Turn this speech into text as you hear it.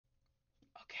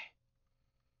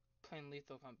playing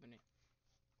Lethal Company.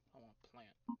 I want to plant.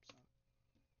 So.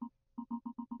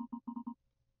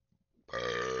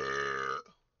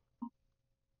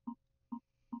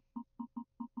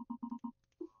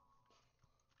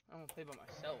 I want to play by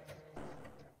myself.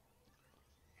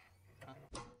 Huh?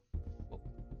 Oh.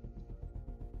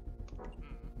 Okay.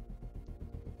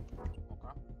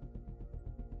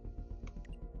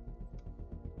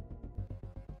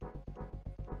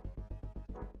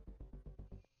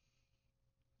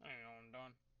 I don't know what I'm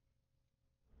doing.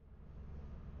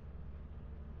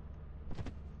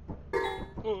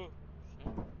 Oh,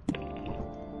 shit.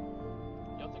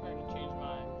 Y'all think I can change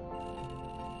my...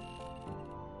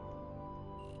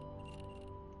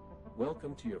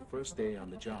 Welcome to your first day on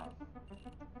the job.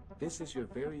 This is your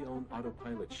very own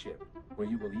autopilot ship, where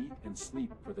you will eat and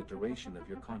sleep for the duration of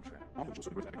your contract.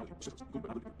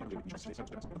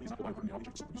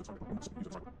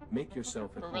 Make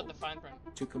yourself at Forgot the home. fine print.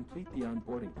 To complete the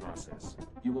onboarding process,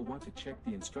 you will want to check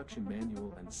the instruction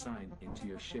manual and sign into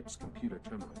your ship's computer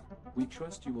terminal. We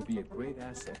trust you will be a great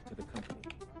asset to the company.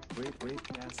 Great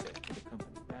asset to the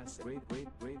company. Asset.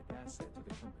 Great asset to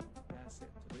the company. Asset.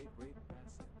 Great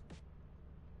asset.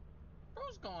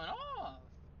 What's going on?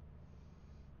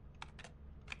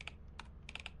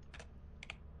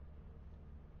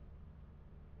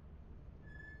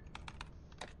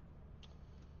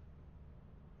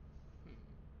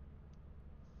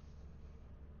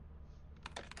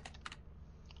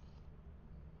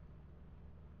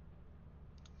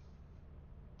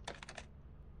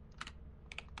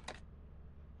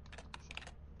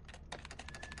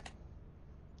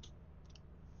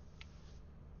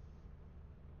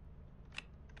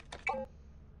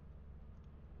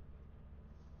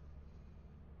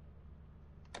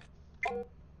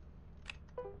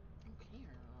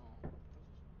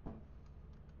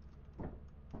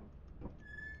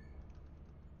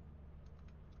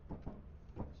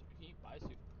 Can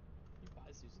you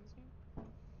buy Susan's game?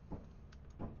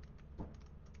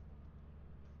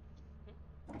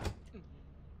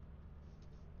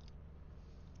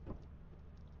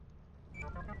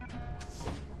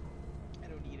 I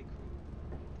don't need a crew.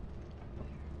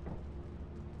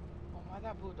 Oh, am I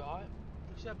that blue dot?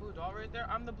 You see that blue dot right there?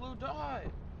 I'm the blue dot!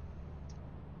 I'm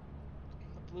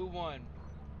the blue one.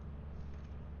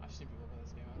 I've seen people play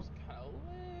this game. I'm just kind of a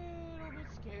little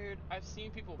bit scared. I've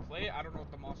seen people play it. I don't know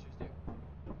what the monsters do.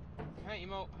 Can I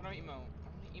emote? How do I emote? I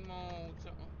want to emote.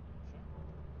 Sure.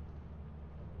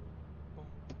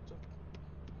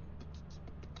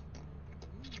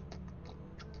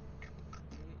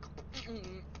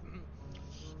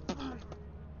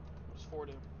 What's 4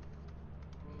 do? Is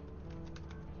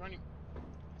there any...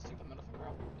 Stick the middle finger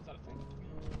up? Is that a thing?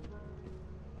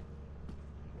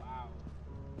 Wow.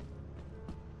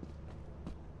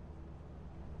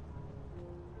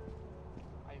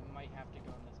 I might have to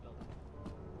go in this building.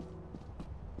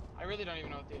 I really don't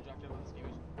even know what the objective of this game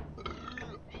is.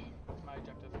 What's my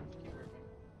objective? Just keep working.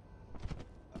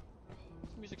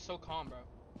 This music's so calm, bro.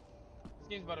 This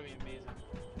game's about to be amazing.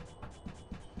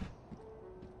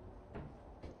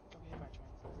 Don't get hit by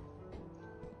trains.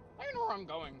 I don't know where I'm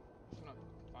going. I'm just gonna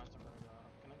find somewhere to go.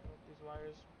 Can I go up these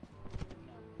wires?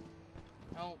 No.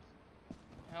 Help.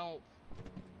 Help.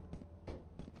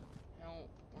 Help.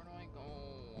 Where do I go?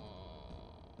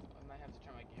 I might have to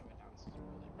turn my gamma down. This is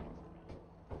really running for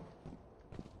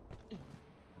me.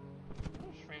 How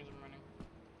much frames I'm running?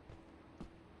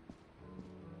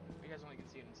 You guys only can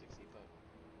see it in 60, but...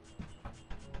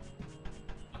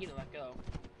 You need to let go.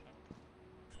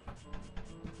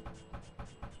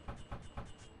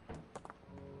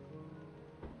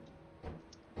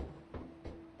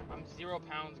 I'm 0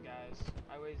 pounds, guys.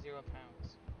 I weigh 0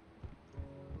 pounds. I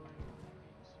don't know what that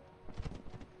means.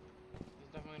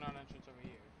 There's definitely not an entrance over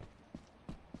here.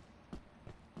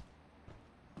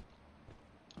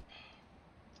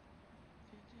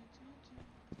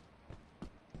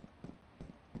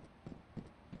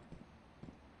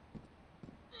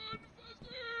 Run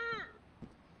faster!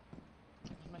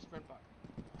 Where's my sprint bar?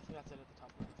 I think that's it at the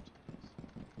top left. It is.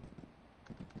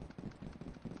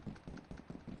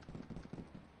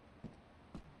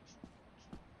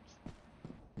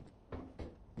 Oh,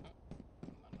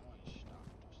 my noise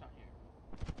stopped. It's not here.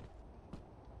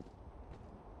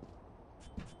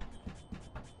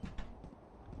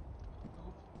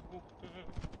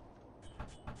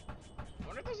 I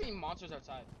wonder if there's any monsters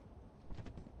outside.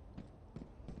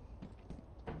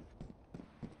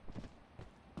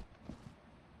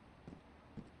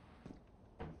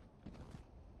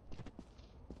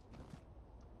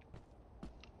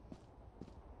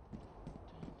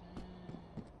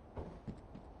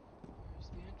 Where's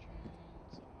the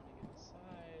entrance? I want to get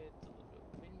inside. It's a little bit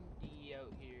windy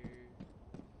out here.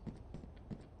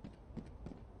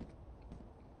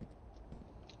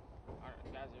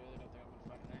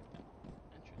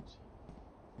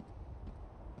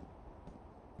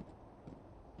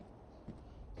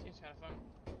 kind of fun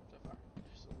so far.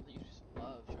 You just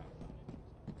love trying to find it.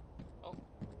 Oh,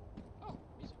 oh,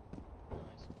 music.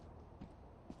 Nice.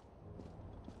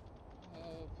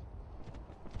 Oh,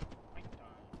 I'm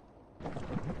dying.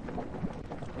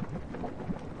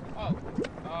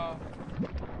 Oh,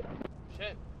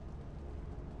 shit.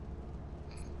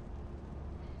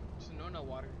 There's no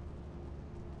water.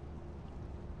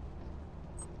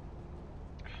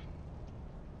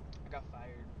 I got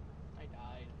fired. I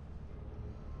died.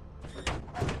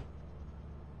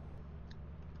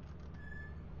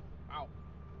 Ow.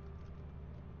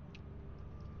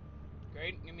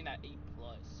 Great, give me that 8+.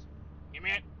 Give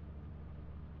me it.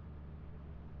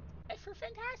 It's for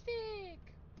fantastic.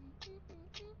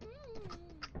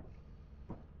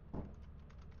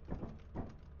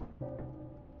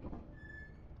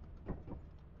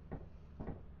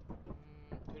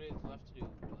 Today's left to do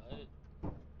what?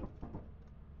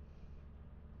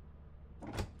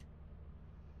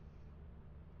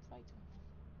 Fight.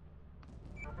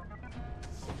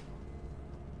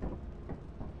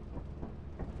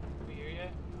 Are we here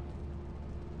yet?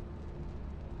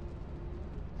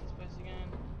 This place again?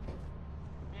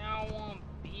 Man, I don't want to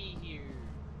be here.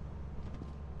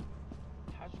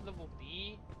 Hazard level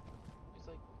B? It's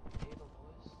like A the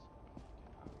lowest?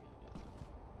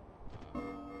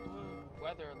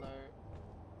 Weather alert.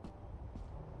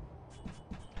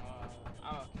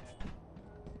 I'm okay.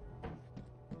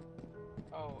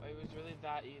 Oh, it was really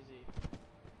that easy.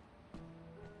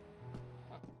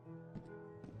 Huh.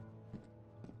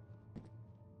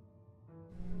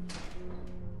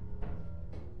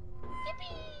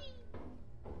 Yippee!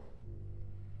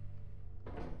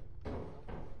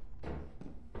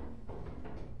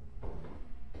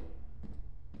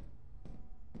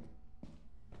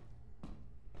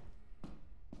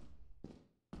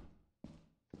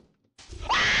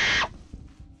 Ah!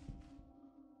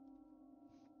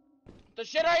 The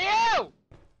shit are you?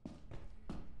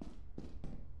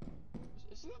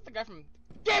 Isn't that the guy from...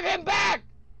 Give him back!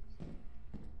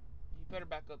 You better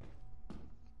back up.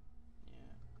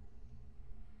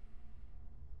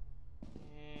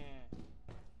 Yeah.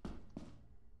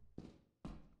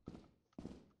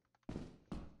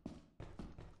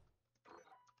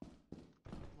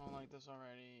 I don't like this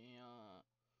already.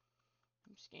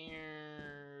 I'm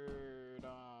scared.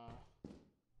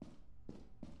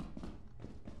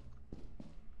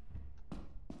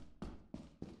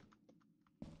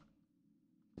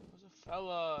 There's a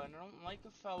fella, and I don't like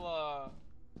a fella.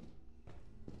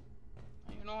 I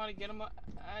don't even know how to get him out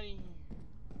of here.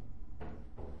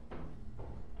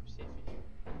 I'm safe in here.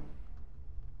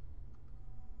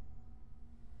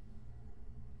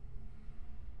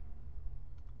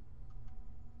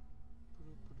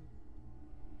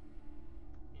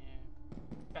 Yeah.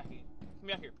 Back here. Come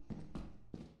back here.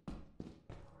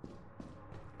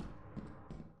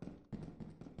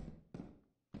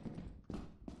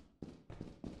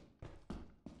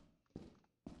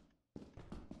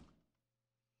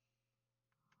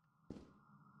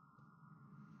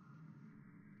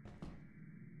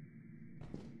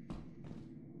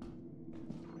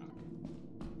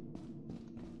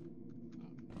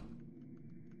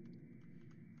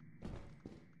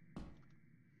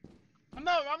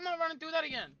 I'm not running through that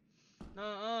again.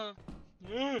 Yeah.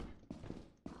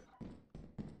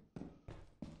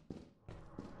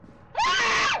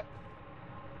 Ah!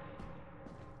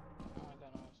 Oh, I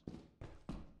got noise.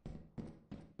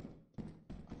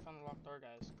 I found the locked door,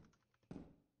 guys.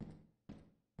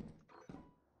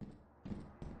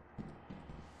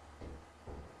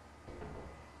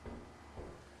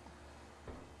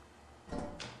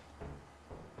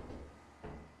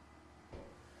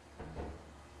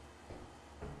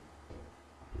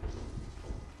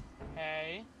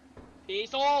 Hey.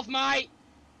 Peace off, mate!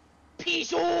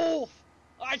 Peace off!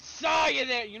 I saw you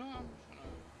there! You know what? I'm just gonna...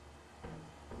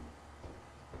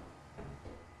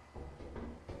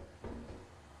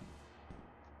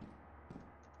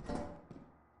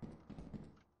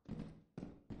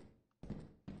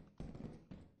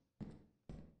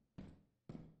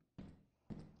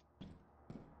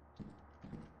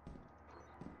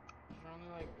 There's only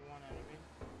like one enemy.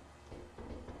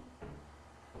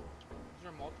 Is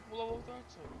there multiple level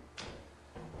threats? Or...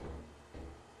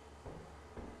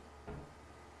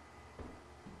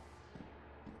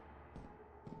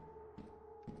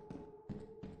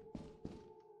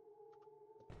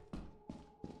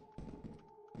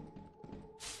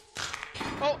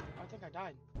 Oh! I think I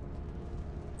died.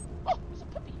 Oh! There's a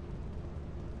puppy!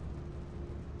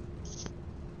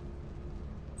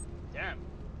 Damn.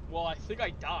 Well, I think I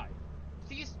died.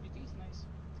 You think he's nice?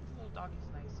 I think the little dog is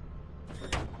nice.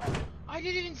 I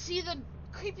didn't even see the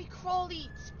creepy crawly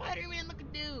Spider-Man looking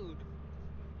dude!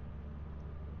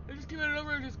 give it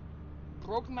over and just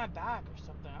broke my back or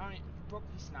something. I don't even,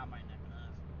 he snapped my neck in half.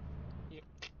 Yeah.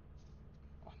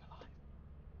 Oh, I'm alive.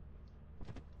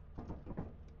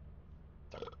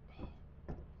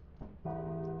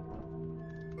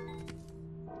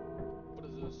 What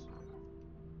is this?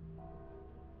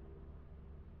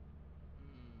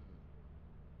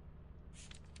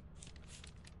 Put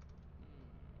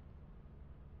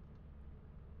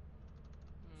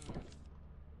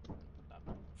that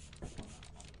back.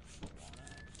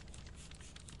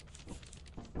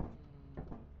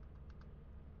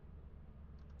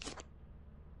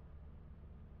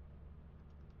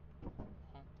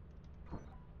 Huh.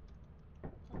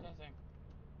 What's that thing?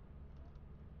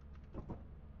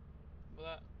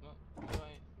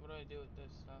 What do I do with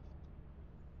this stuff?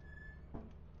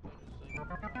 I just like,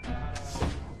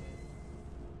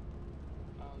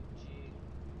 oh G,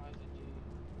 why is it G?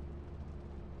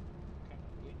 Okay,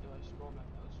 wait, do I scroll my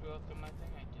mouse wheel through my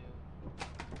thing? I do.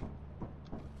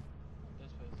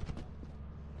 This way is enough.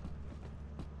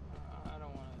 I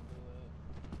don't want to do it.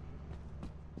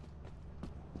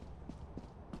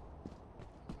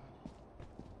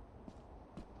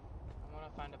 I want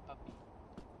to find a puppy.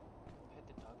 Pet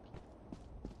the dog.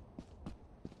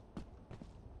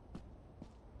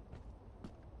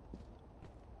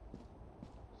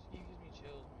 This game gives me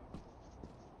chills, man.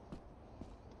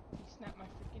 He snapped my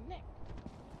freaking neck.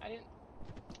 I didn't.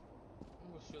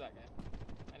 I'm gonna shoot that guy.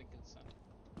 I didn't consent.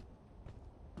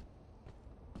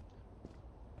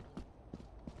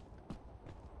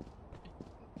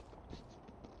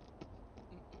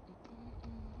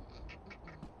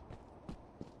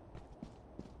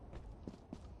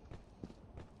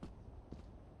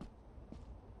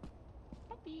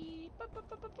 Puppy, puppy,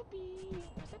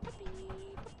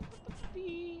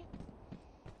 puppy.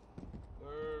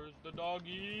 Where's the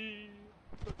doggy?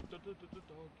 The doggy.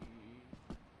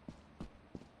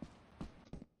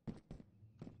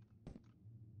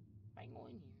 I'm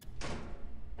going here.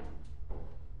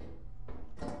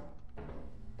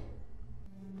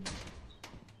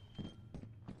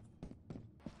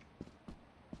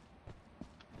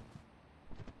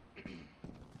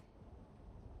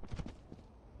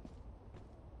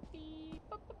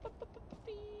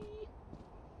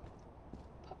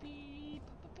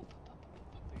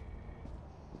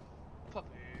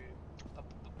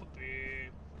 Puppy.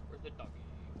 Where's the doggy?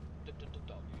 The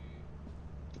doggy.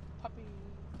 Puppy.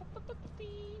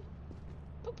 Puppy.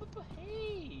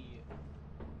 Hey.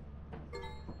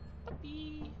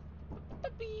 Puppy.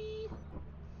 Puppy.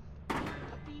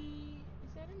 Puppy.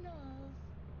 Is that enough?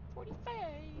 $45.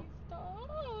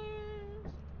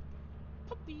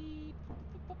 Puppy.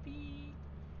 Puppy.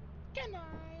 Can I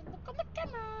look on the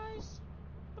cameras?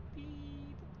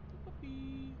 Puppy.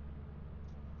 Puppy.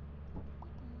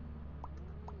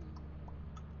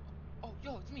 Oh,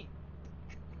 yo, it's me.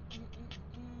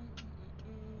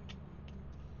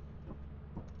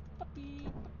 Puppy,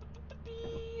 puppy,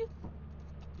 puppy.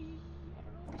 I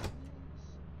don't know what this is.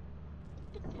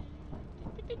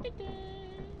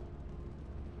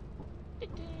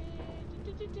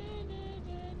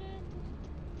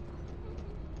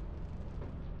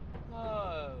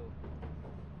 Whoa.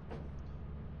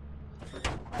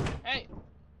 Hey.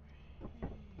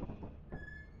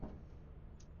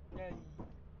 Yay.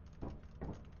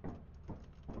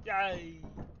 Yay.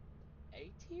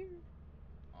 A tier?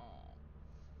 Oh.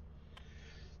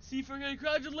 See, for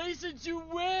congratulations, you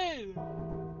win! I don't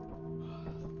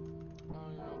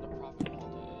even know what the profit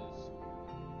quota is.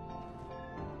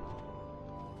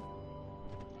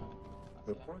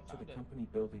 Report to the company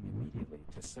building immediately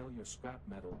to sell your scrap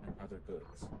metal and other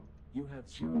goods. You have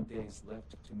 0 days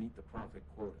left to meet the profit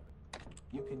quota.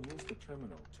 You can use the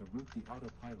terminal to route the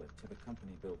autopilot to the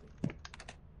company building.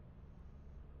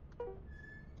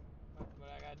 What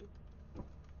I gotta do?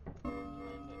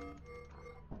 Land it.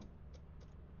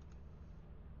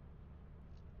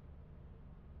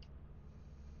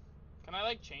 Can I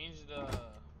like change the...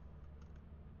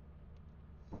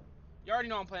 You already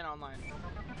know I'm playing online.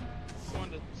 Just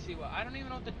wanted to see what... I don't even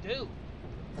know what to do.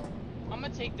 I'm gonna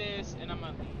take this and I'm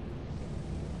gonna leave.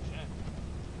 Shit.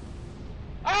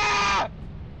 Ah!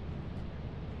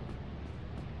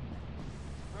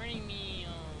 Bring me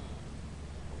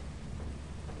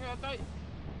Here, I thought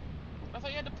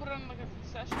you had to put it on like a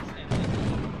concession stand.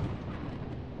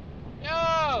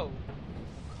 Yo!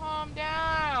 Calm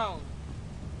down!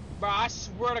 Bro, I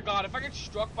swear to God, if I get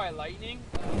struck by lightning,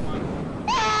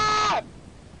 ah! I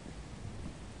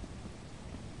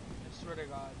swear to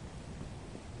God.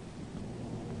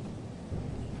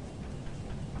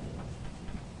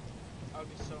 I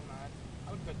would be so mad.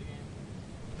 I would quit the game.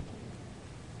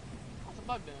 What's a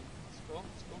bug then? That's cool.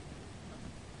 That's cool.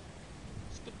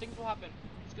 Just good things will happen.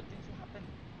 Just good things will happen.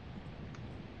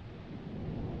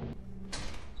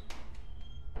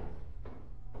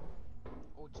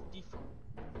 Oh, it's default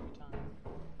every time.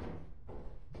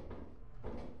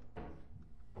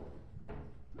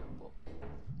 Purple.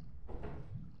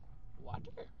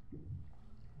 Water.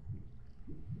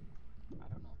 I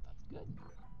don't know if that's good.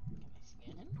 Can I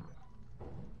scan him?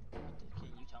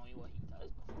 Can you tell me what he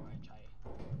does before I try it?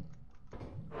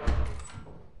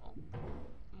 Oh,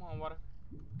 come on, water.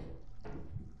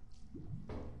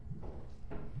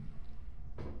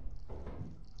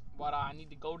 Water, I need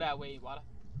to go that way, water.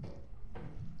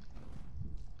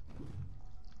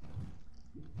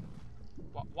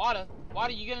 Water,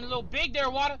 water, you getting a little big there,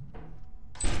 water.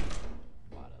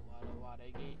 Water,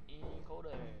 get in colder.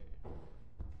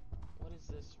 What is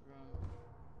this room?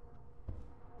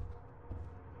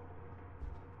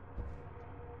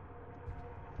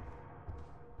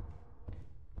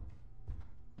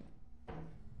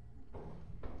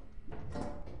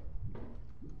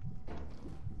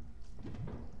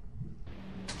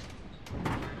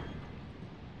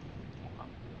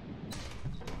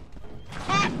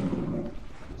 Ah!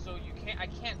 So you can't, I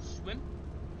can't swim?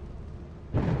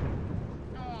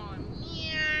 Oh,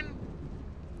 man.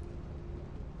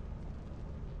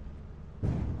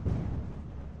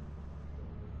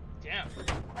 Damn.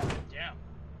 Damn.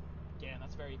 Damn,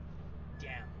 that's very...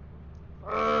 Damn.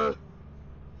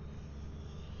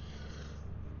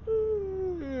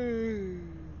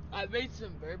 I made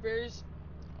some burgers.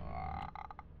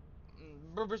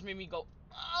 Burgers made me go,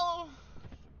 oh!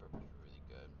 Burgers are really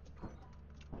good.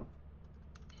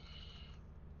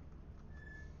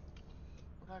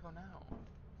 Where do I go now?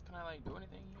 Can I, like, do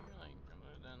anything here? Like,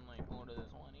 other than, like, go to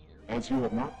this one here? As you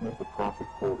have not met the profit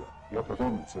quota, your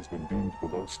performance has been deemed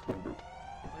below standard.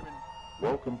 What do you mean?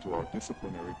 Welcome to our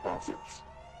disciplinary process.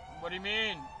 What do you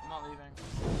mean? I'm not leaving.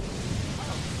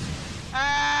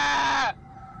 Ah!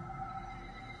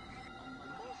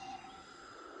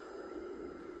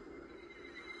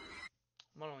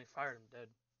 I'm not only fired, I'm dead.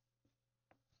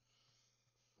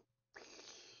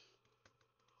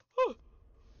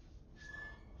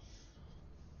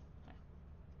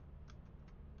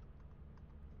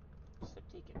 So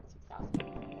taken 6,000. Can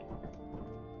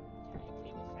I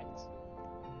play with friends?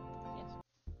 Yes.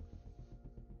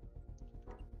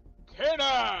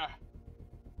 Kena!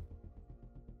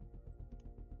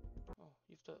 Oh,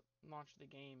 you have to launch the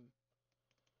game.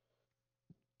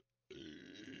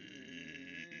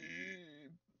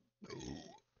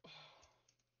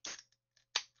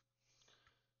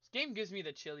 This game gives me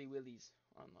the chilly willies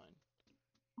online.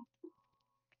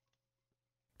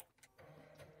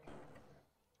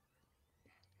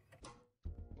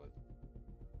 What?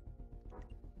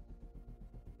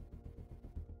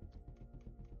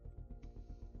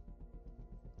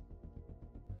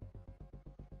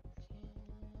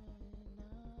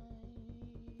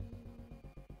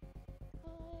 I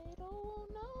don't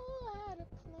know how to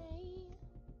play.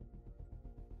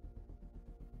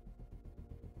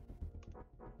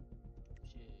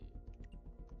 Shit.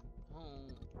 Oh.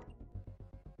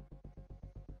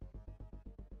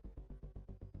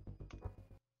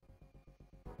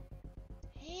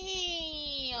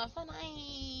 Hey, you're so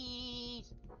nice.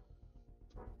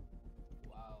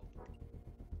 Wow.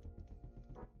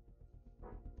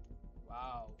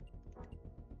 Wow.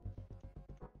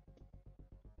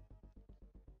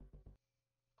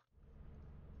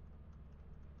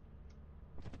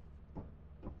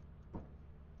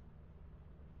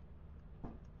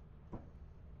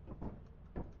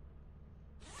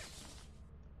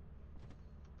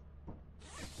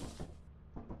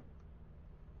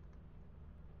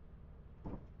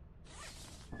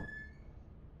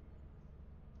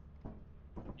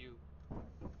 You.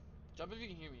 Jump if you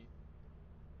can hear me.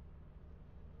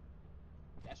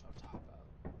 That's what I'm talking about.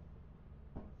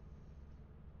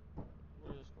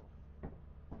 Where does this go?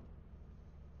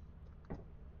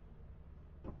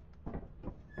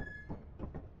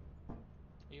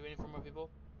 Are you waiting for more people?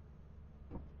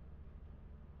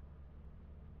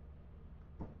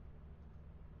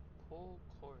 Pull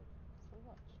cord. For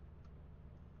what?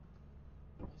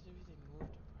 Why is everything moved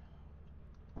around?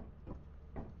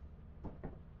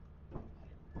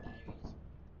 Batteries.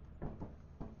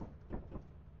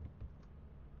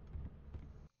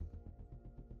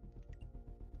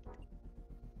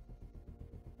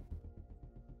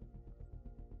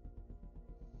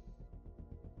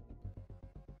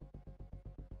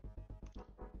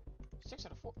 Six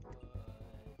out of 4. What?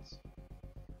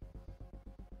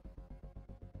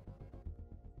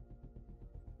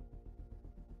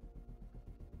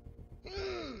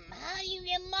 How you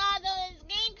get mod on this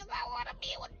game? Cause I wanna be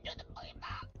able to do the fucking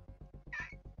mod.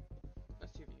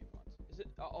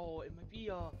 Oh, it might be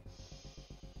How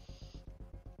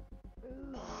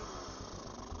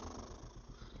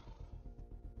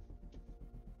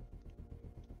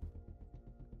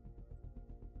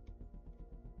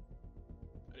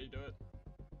do you do it?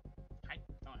 Hi,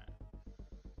 don't have.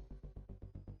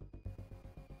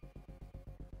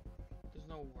 There's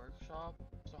no workshop,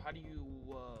 so how do you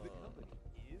The company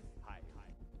is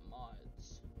hiring.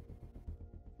 mods?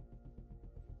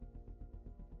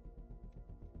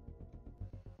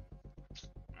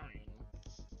 I don't know.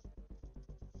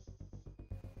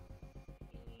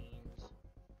 Games.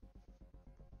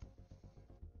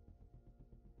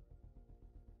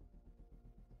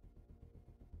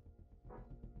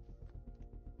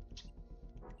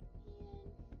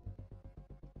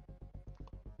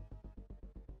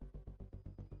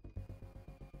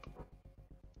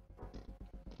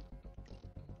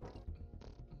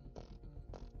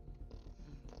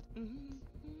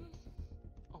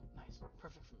 Oh, nice.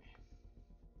 Perfect for me.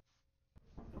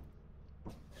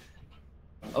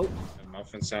 Oh, The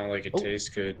muffin sound like it Oh. tastes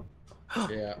good.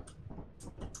 Yeah.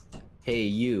 hey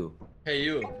you. Hey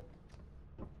you.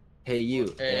 Hey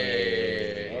you.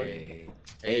 Hey.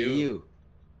 Hey you. you.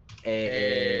 Hey.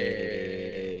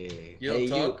 You Hey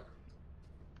don't you. talk?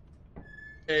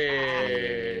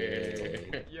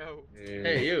 Hey. Yo.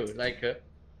 Hey you. Like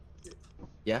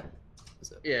Yeah.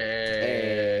 What's up? yeah.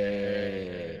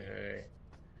 Hey.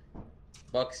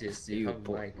 Boxes, you You have a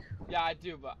po- mic. Yeah, I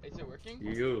do, but is it working?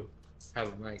 You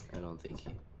have a mic. I don't think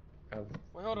he. Have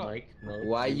Wait, hold a up. mic. No.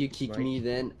 Why you kick mic. me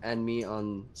then and me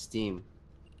on Steam?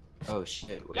 Oh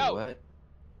shit. Wait, Yo. what?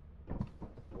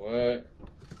 What? What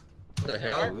the Does it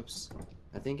hell? work? Oops.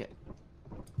 I think I.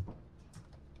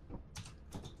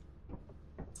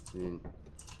 Mm,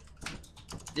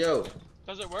 Yo.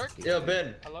 Does it work? Yo,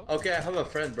 Ben. Hello? Okay, I have a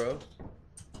friend, bro.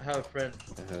 I have a friend.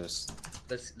 the host.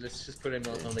 Let's just put him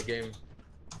on the game.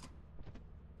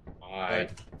 Why?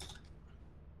 Right?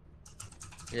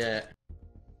 Yeah.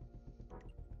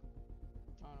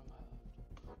 Oh, no, my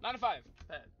left. 9 to 5.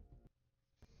 Bad.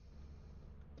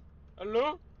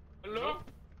 Hello? Hello?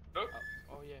 Oh,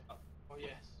 oh yeah. Oh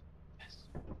yes. Yes.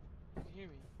 You can hear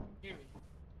me. Hear me.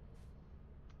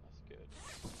 That's good.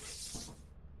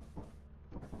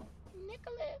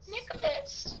 Nicholas.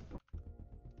 Nicholas.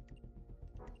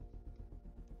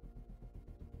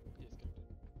 Disconnected.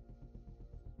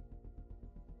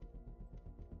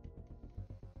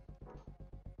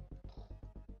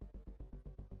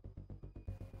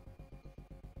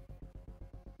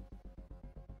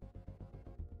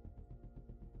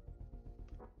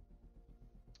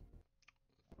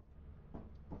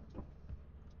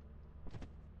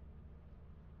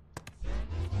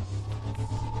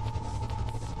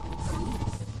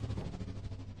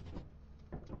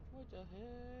 What the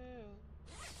hell?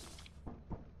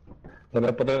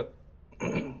 What up?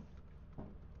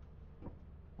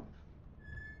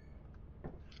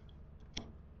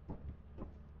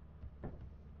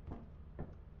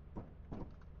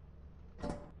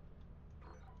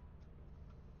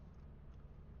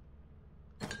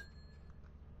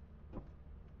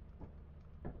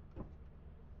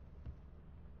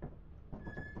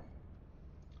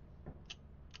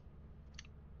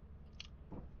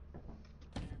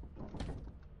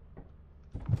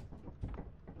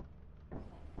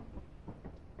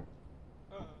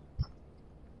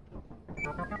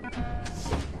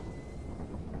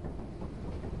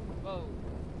 Whoa.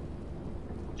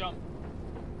 Jump.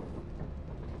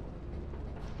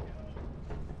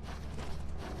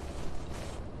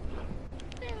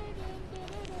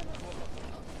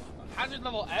 Hazard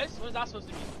level S? What is that supposed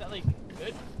to mean? Is that like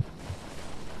good?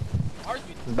 Hard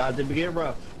speed. It's about to get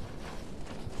rough.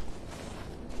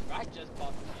 I just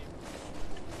bought the game.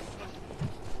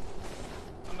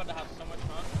 I'm about to have so much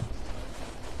fun.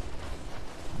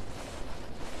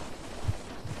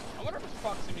 I wonder if it's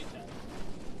proximity chat.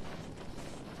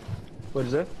 What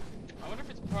is it? I wonder if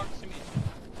it's proximity chat.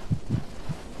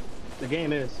 The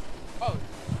game is. Oh,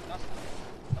 that's cool.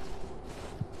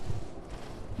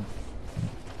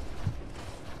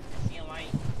 I see a light.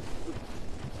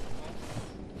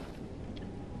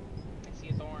 I see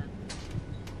a thorn.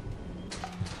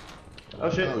 Oh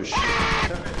shit. Oh shit.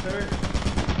 Sir.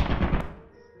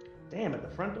 Damn, at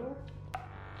the front door?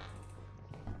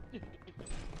 Hi,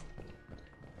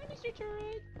 Mr.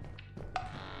 Turret.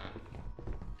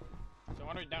 So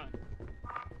what are we doing?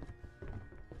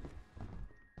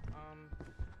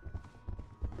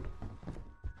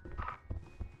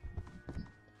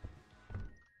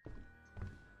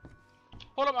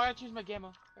 Hold up, I gotta change my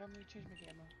gamma. I'm gonna change my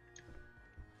gamma.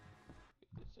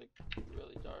 It's like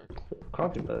really dark.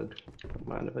 Coffee bug.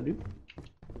 Mind if I do?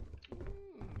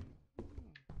 Mm.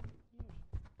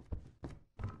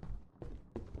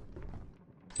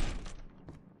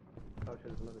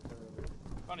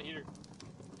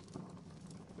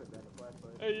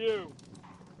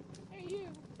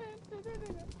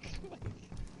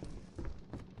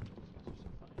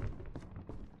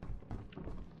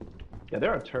 Yeah,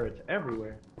 there are turrets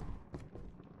everywhere.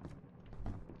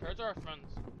 Turrets are our friends.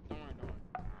 Don't worry, don't worry.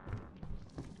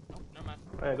 Nope, never mind.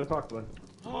 Alright, go talk to him.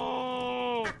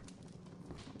 Oh!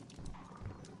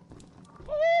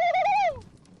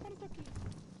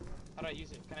 How do I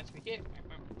use it? Can I speak it?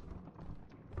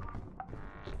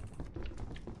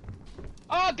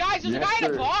 Oh, guys, there's a guy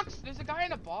in a box! There's a guy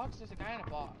in a box. There's a guy in a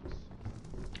box.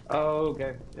 Oh,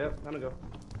 okay. Yep, time to go.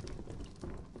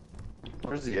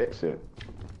 Where's the exit?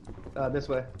 This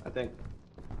way, I think.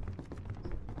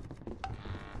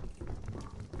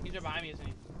 He's right behind me, isn't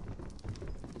he?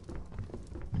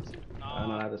 No,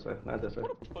 not this way. Not this way.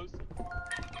 What a pussy.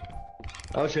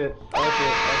 Oh shit. Oh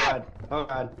shit. Oh god. Oh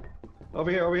god.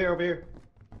 Over here, over here, over here.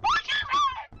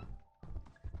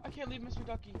 I can't leave Mr.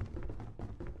 Ducky.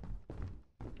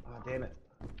 Oh damn it.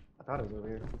 I thought it was over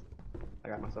here. I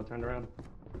got myself turned around.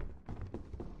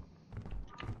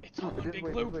 It's all one This big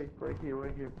way, loop. this way. Right here,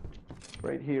 right here.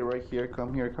 Right here, right here.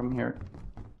 Come here, come here.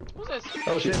 Who's this?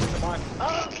 Oh shit. Come on.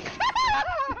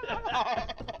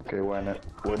 Okay, when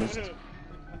is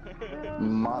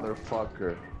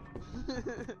motherfucker?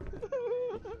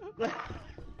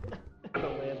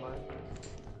 Landmine.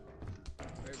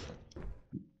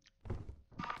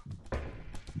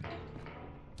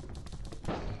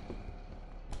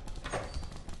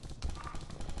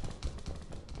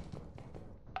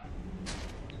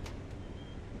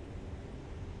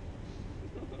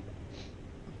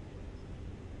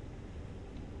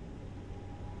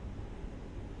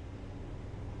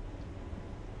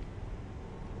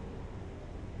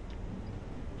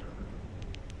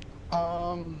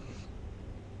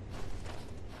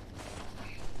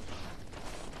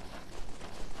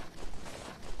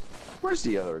 Where's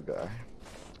the other guy?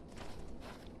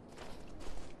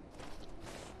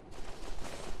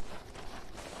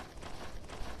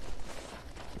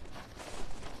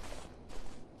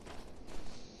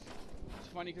 It's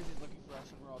funny because he's looking for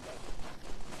us and we're all dead.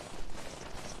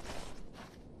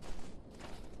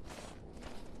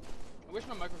 I wish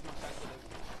my mic was more sensitive.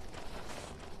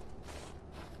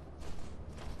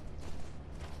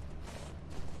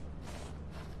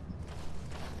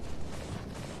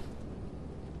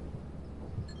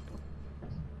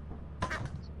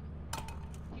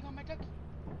 You got my ducky.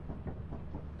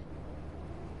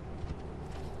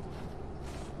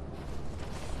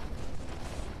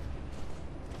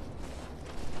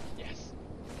 Yes.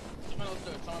 Someone else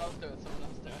do it. Someone else do it. Someone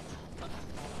else do it. Someone else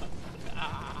do it.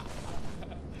 Ah.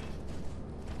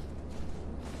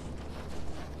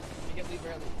 You get leave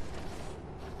early.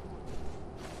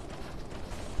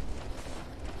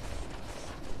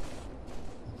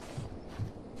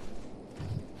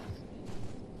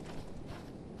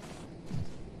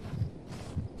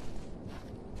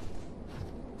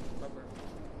 Rubber.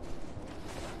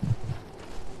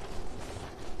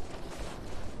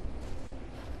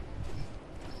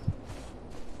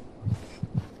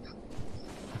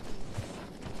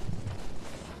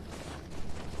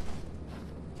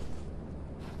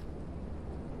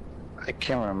 I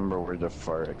can't remember where the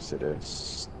fire exit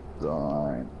is.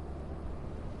 Darn.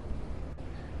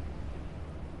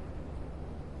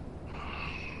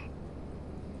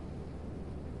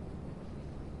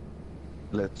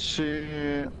 Let's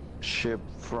see. Ship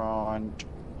front.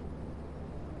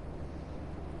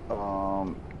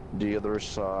 The other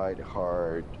side,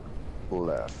 hard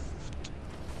left.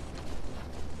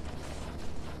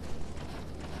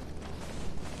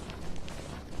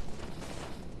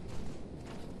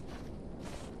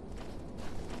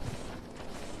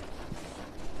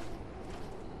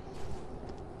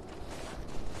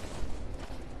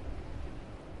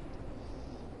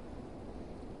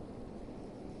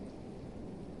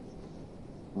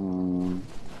 Hmm.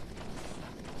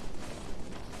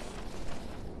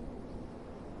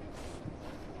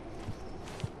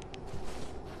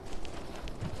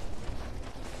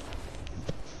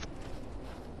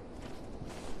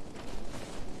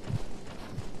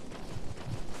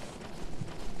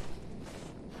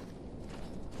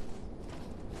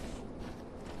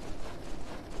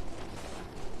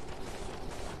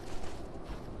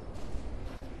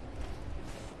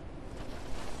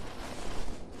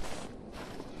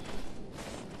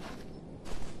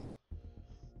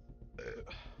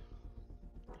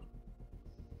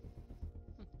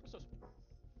 What's this?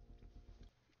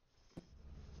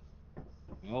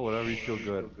 Well, whatever you feel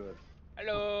good.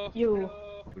 Hello. You.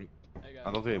 Hello. Hey guys.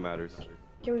 I don't think it matters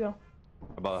Here we go.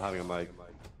 about having a mic.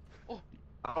 Oh.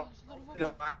 There's a little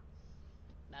robot.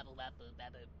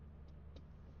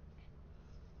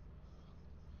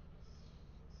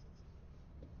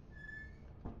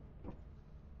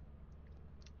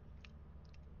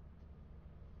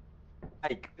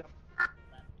 Mike.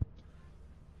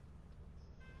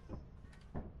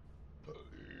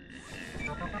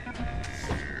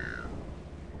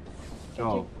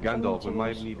 No, Gandalf, we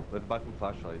might need. Let's buy some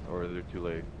flashlights, or they're too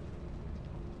late.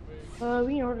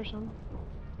 We can order some.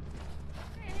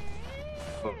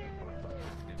 Oh. Oh, okay.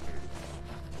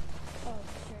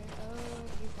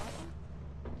 You got them?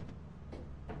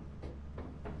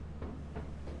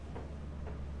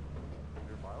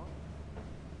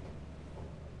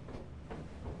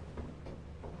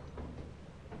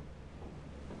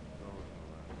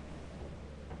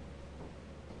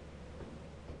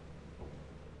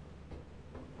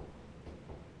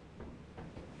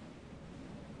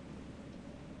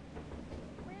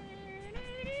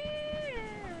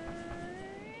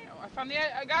 I found the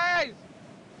guys!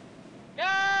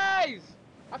 Guys!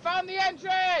 I found the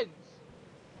entrance!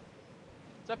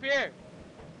 It's up here.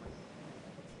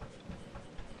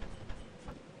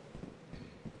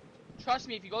 Trust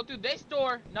me, if you go through this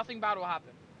door, nothing bad will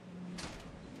happen.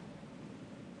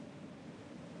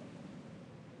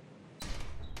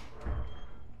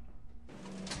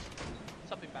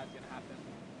 Something bad's gonna happen.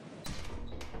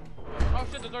 Oh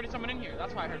shit, there's already someone in here.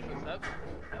 That's why I heard footsteps.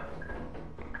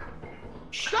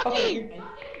 Chucky!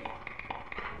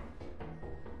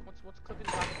 What's clicking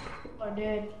happening? I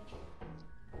did.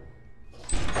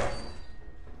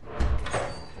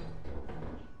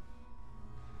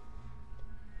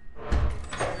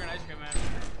 You're an ice cream man.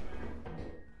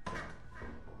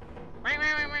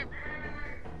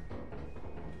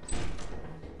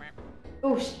 Wait.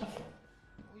 Oh, stuff.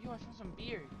 Oh, yo, I found some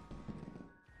beer.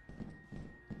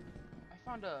 I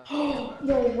found a.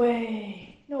 No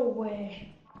way. No way.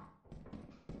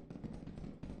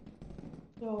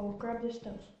 Yo, grab this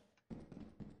stuff.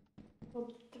 Oh,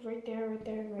 right there.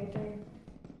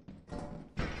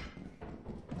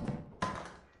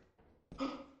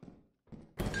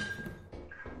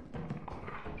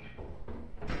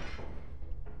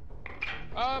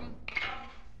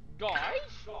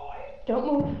 Guys? Don't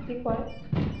move. Be quiet.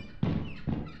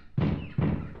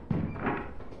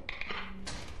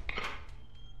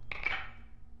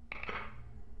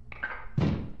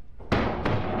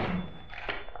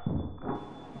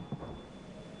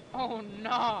 Oh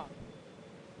no!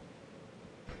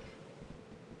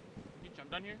 You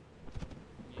jumped on here?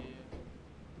 Yeah.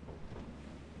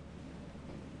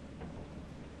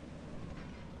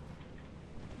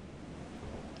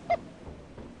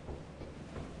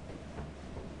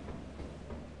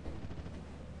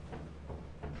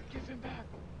 Give him back!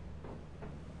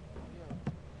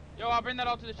 Yo, I'll bring that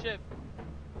out to the ship.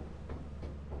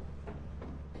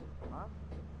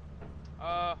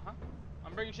 Huh?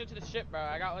 I'm bringing shit to the ship, bro.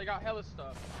 I got hella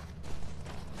stuff.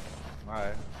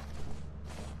 Alright.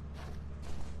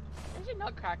 There's a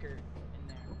nutcracker in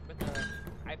there with the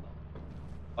eyeball.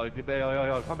 Oh,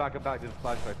 yo, come back, there's a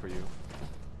flashlight for you.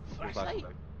 There's a Flashlight?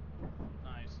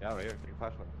 Nice. Yeah, right here, take a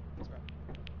flashlight. Thanks, bro.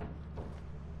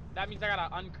 That means I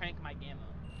gotta uncrank my gamma.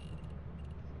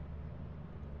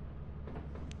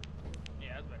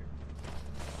 Yeah, that's better.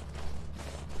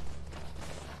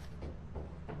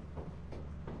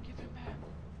 Give him back.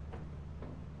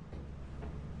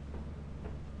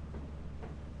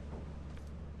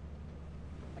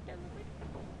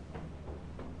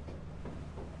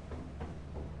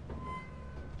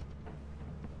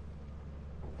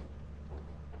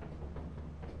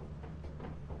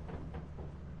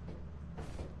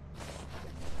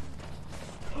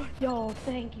 Yo,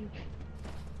 thank you.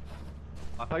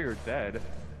 I thought you were dead.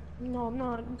 No, I'm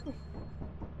not.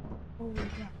 Oh my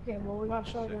god. Okay, well, we got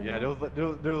shotgun. Yeah, now.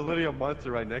 there was literally a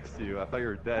monster right next to you. I thought you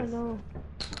were I dead. know.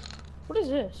 What is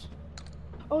this?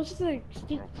 Oh, it's just an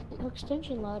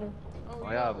extension ladder. Oh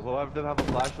yeah, whoever doesn't have a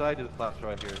flashlight, just flash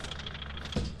right here.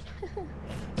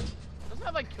 Doesn't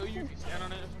that like kill you if you stand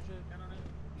on it or some shit? Stand on it?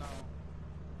 No.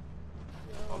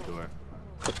 I'll do it.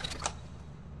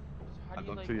 How do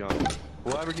you, I'm like... too young.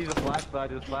 Whoever needs a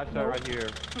flashlight, just flashlight right here.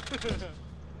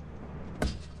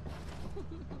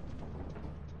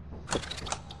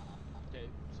 Okay,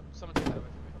 someone take that away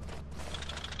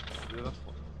from me.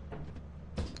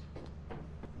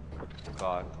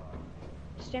 God.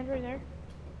 Stand right there.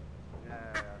 Yeah,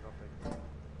 I don't think so.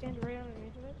 Stand right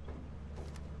underneath of it.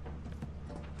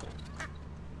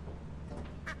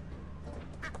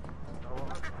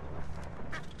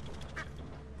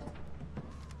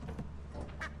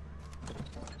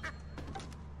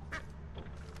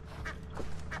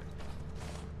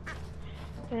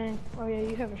 Dang. Oh yeah,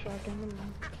 you have a shotgun. Never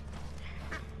mind.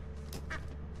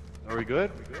 Are we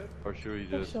good? Or should we I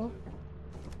think just... so.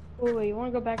 Oh wait, you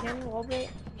want to go back in a little bit?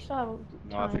 You still have time.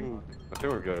 No, I think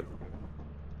we're good.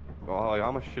 Oh,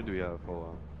 how much should we have?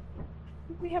 Hold on.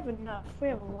 We have enough. We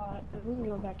have a lot, but we can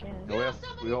go back in. No,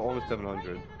 we got almost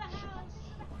 700.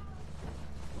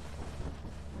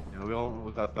 Yeah, we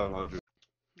almost got 700.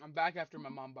 I'm back after my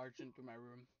mom barged in through my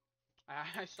room.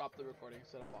 I stopped the recording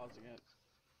instead of pausing it.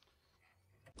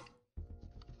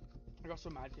 I got so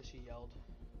mad because she yelled.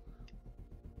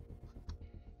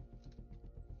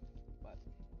 But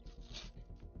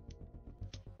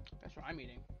that's what I'm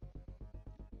eating.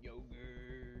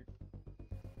 Yogurt.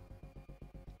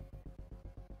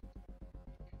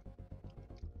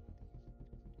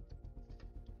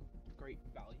 Great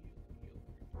value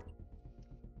yogurt.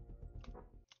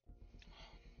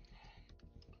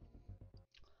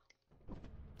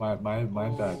 My bad,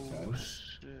 guys.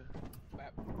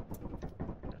 Bap.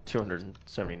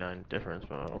 279 difference,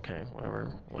 but okay,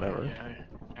 whatever. Yeah,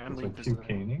 I'm like 2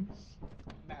 canings.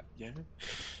 Bap. Yeah.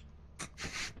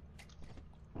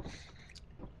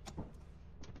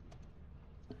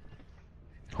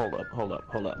 Hold up.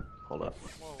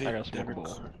 I got a smoke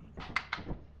bowl.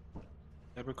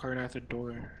 Debit card at the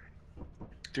door.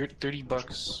 $30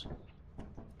 For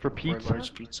for a pizza?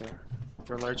 large pizza.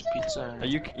 For a large pizza.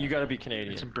 You gotta be and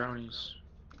Canadian. some brownies.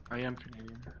 I am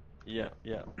Canadian. Yeah.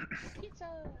 Pizza.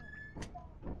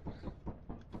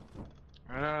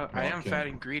 I am Okay. fat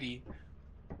and greedy.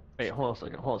 Wait, hold on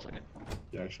a second.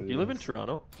 Yeah, actually. You live in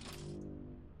Toronto?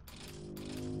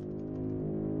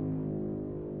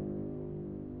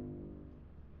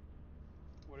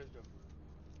 What is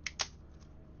it?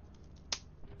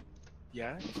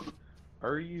 Yeah?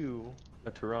 Are you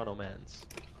a Toronto man's?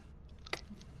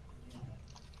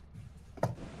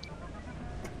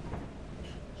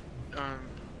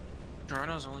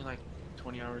 Toronto's only like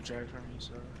 20-hour drive from me,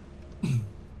 so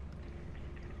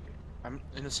I'm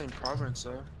in the same province,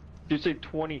 though. Did you say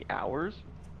 20 hours?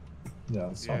 Yeah,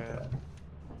 it's not Yeah. bad.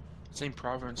 Same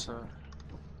province, though.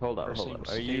 Hold Or up. same Are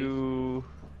state. you?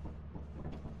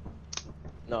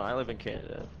 No, I live in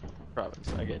Canada.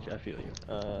 Province. I get you. I feel you.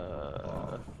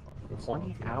 It's 20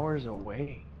 not bad. hours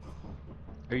away.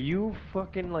 Are you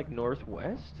fucking like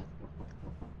northwest?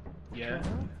 Yeah.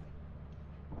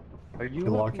 Are you You're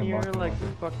up locking, near locking, like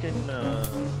locking. fucking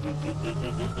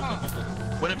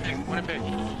Winnipeg.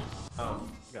 Oh,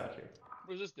 got you.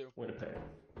 What does this do? Winnipeg.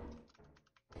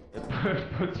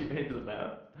 It puts you into the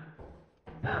map.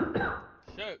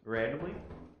 Shit. Randomly?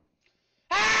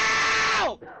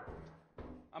 Help!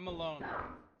 I'm alone.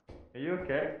 Are you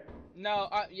okay? No,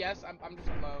 yes, I'm just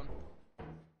alone.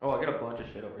 Oh, I got a bunch of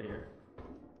shit over here.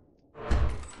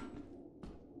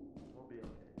 We'll be okay.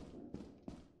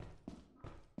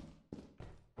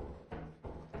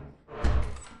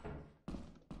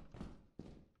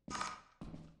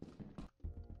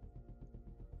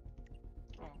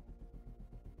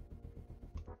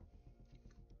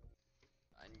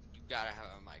 You gotta have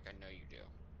a mic, I know you do.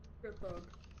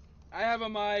 I have a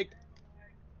mic.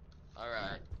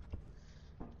 Alright.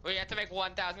 We have to make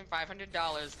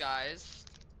 $1,500, guys.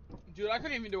 Dude, I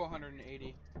couldn't even do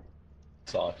 180.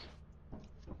 Sucks.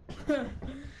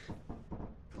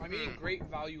 I'm eating great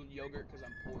value yogurt because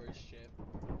I'm poor as shit.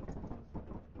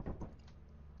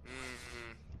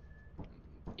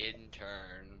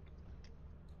 Intern.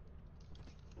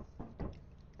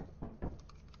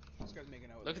 This guy's making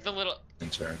out with Look at me. the little.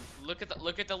 Intern. Look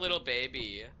at the little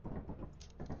baby.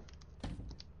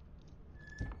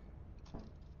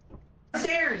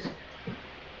 Stairs.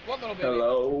 What little baby?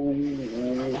 Hello.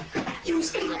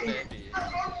 Little baby.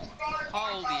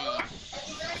 Holy I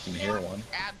can hear one.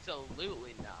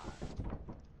 absolutely not.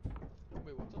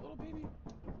 Wait, what's a little baby?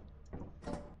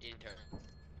 Intern.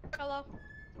 Hello.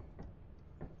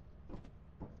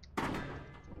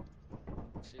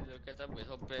 See, look at the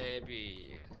little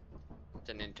baby. It's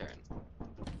an intern.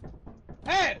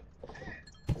 Hey!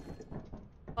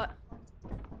 What?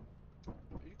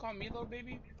 You call me little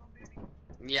baby?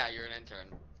 Yeah, you're an intern.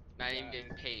 Not even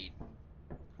getting paid.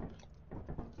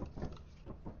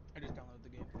 I just downloaded the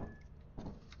game.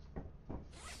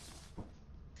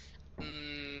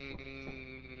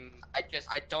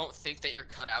 I don't think that you're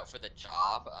cut out for the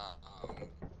job.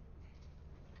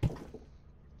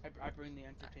 I bring the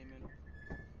entertainment.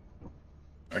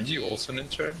 Aren't you also an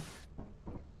intern?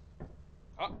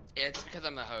 Oh, It's because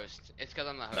I'm the host. It's because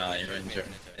I'm the host. Nah, It you're an should be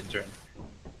an intern. Intern.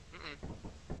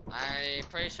 I'm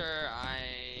pretty sure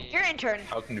You're intern.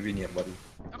 How convenient, buddy.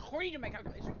 according to my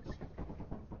calculations.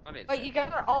 What is Wait, it? you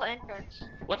guys are all interns.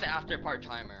 What's after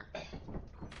part-timer?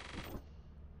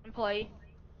 Employee.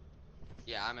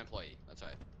 Yeah, I'm employee. That's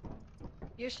right.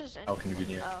 You're just intern. How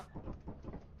convenient. Oh.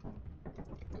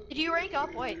 Did you rank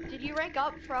up? Wait, did you rank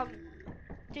up from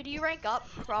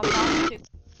boss to?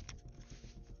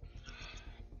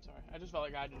 Sorry, I just felt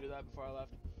like I had to do that before I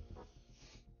left.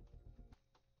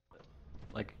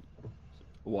 Like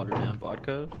watered down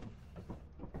vodka.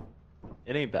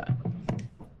 It ain't bad.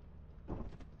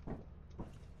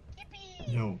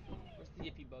 Yo. Where's the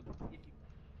yippee bug? Yippee.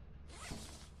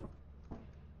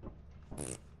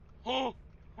 Oh!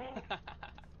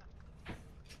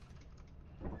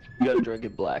 You gotta drink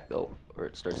it black though, or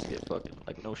it starts to get fucking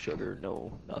like no sugar,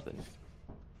 no nothing.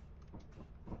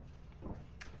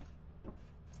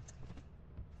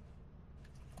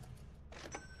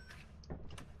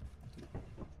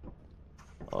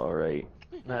 All right,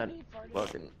 that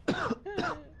fucking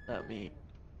not me.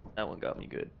 That one got me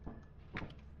good.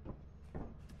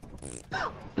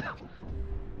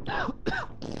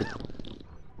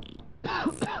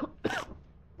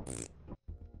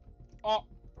 Oh.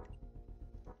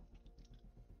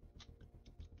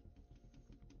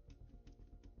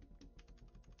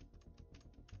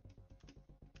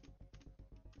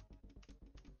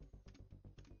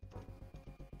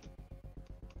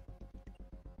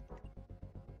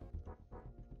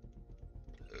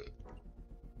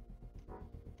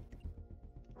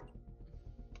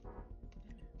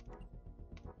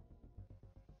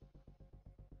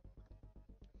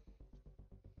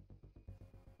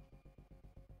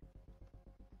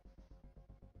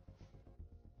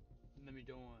 Let me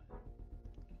do one.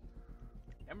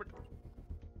 Emmer. Shut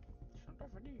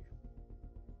up, Eddie.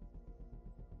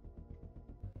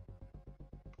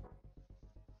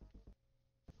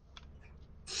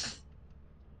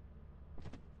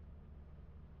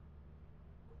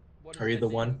 Are you the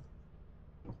one?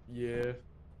 Yeah.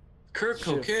 Kurt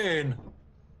Cocaine!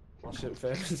 My shit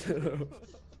fast.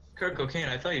 Kurt Cocaine,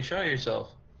 I thought you shot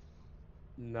yourself.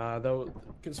 Nah, that was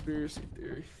conspiracy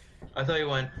theory. I thought you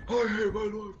went, I hate my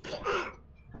life.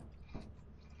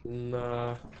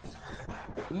 Nah.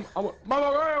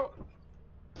 My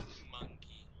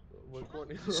Monkey.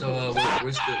 So,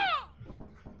 where's the...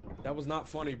 That was not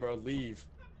funny, bro. Leave.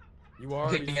 You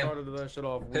already started that shit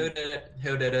off. Who did it?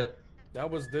 Who did it? That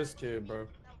was this kid, bro.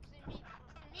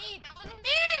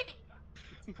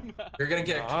 You're gonna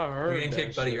get Nah, you're gonna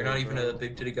kick, buddy. You're not even a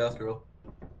big titty goth girl.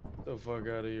 Get the fuck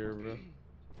out of here, bro.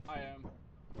 I am.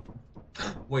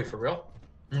 Wait, for real?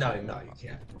 No, you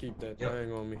can't. Keep that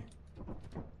thing on me.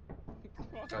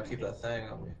 Gotta keep that thing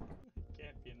on me.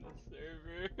 Can't be in the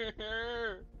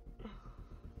server.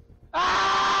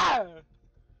 Ah!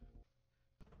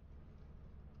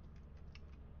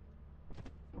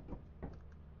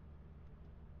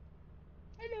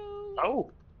 Hello.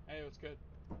 Oh. Hey, what's good?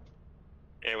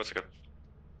 Hey, what's good?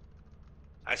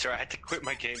 I swear I had to quit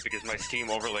my game because my Steam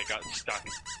overlay got stuck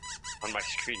on my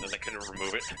screen and I couldn't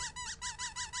remove it.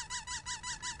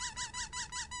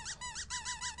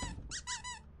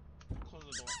 Close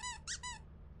the door.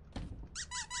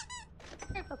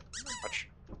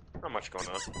 Not much going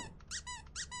on.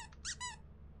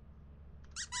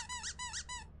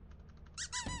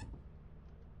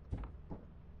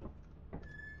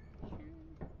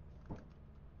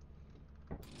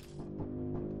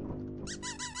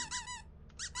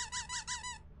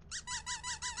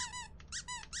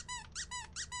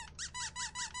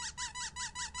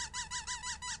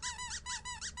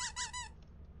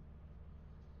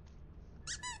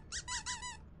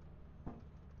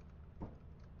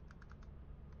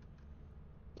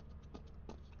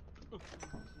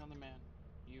 Another man.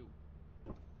 You.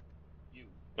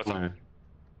 What's up?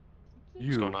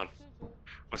 What's going on?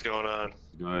 What's going on?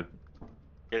 Good.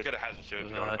 You guys got a hazard suit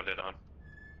if you want to put it on.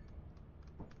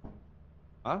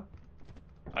 Huh?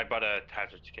 I bought a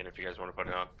hazard skin if you guys want to put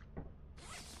it on.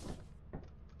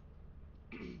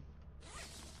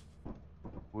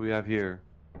 What do we have here?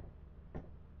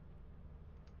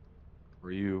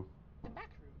 For you. The back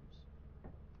rooms.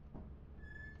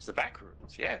 It's the back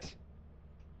rooms, yes.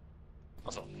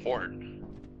 Also, fort.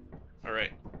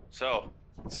 Alright, so,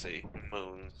 let's see.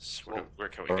 Moons. Where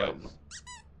can we go? Alright.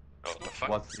 Oh, what the fuck?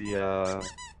 What's the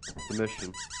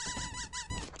mission?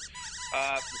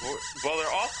 Well,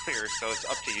 they're all clear, so it's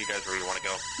up to you guys where you want to go.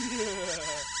 I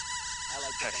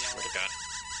like I that. swear to God.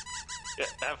 Yeah,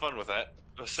 have fun with that.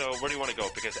 So, where do you want to go?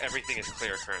 Because everything is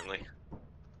clear currently.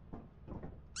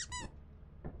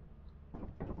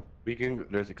 We can.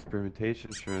 There's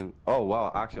experimentation. Strength. Oh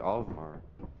wow! Actually, all of them are.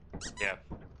 Yeah.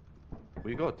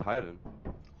 We go Titan.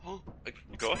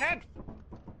 Go ahead.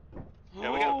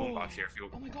 Yeah, we got a boombox here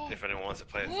if anyone wants to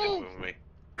play this game with me.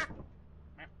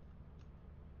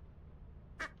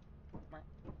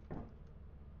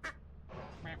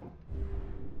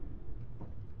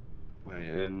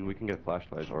 And we can get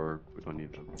flashlights, or we don't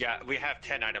need them. Yeah, we have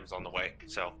 10 items on the way,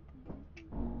 so.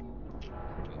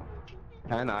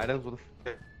 10 items with a.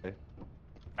 It's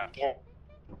my toy.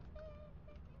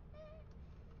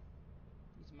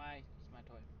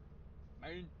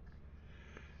 man.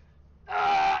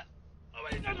 Ah!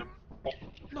 Nobody touch him.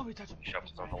 Nobody touch him.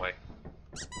 Shovel's on the way.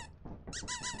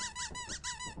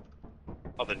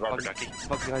 Oh, the rubber ducky.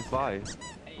 Fuck you guys buy.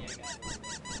 Hey, I got it.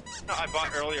 No, I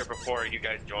bought earlier before you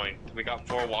guys joined. We got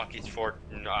 4 walkies, 4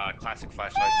 classic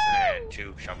flashlights, and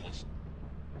 2 shovels.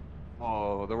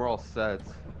 Oh, they were all set.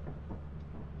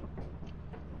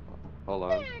 Hold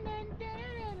on.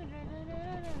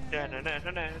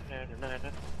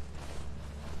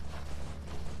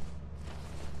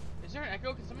 Is there an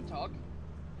echo? Can someone talk?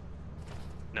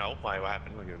 No, why? What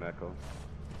happened? I'm gonna get an echo.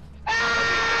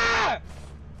 Ah!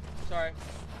 Sorry.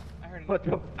 I heard it. What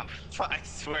the? I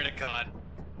swear to God.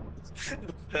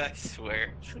 I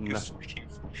swear. No.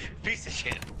 Piece of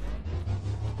shit.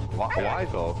 Why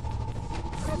though?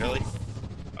 Really?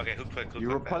 Okay, who clicked?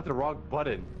 You pressed the wrong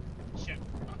button. Shit.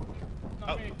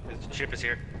 Oh, the ship is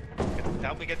here.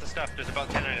 Help me get the stuff. There's about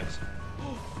 10 items.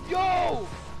 Yo!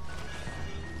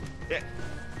 Yeah.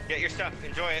 Get your stuff.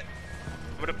 Enjoy it.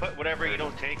 I'm gonna put whatever you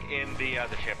don't take in the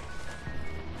ship.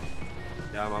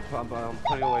 Yeah, I'm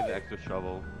putting away the extra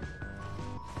shovel.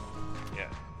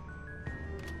 Yeah.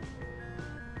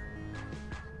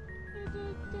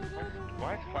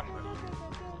 Why?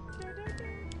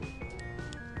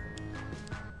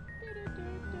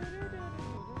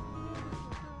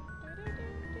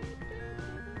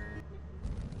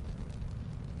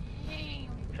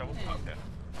 Shovel? Okay.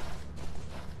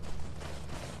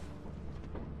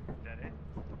 Is that it?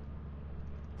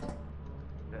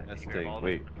 That's You the grab thing. all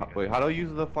Wait, how do I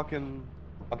use the fucking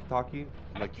walkie-talkie?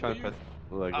 Like trying to press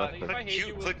like left if I click. hate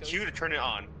you, will Click it Q kill to turn it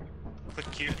on.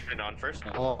 Click Q to turn it on first.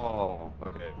 Oh,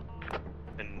 okay.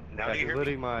 And now Yeah, do you hear me?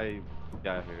 literally my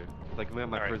yeah, I hear it. It's like my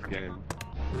Alright, first perfect. game.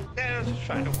 Yeah, that's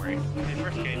fine. Don't worry. Your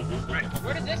first game. Right.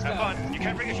 Where did this Have go? fun. You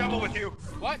can't bring a shovel with you.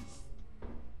 What?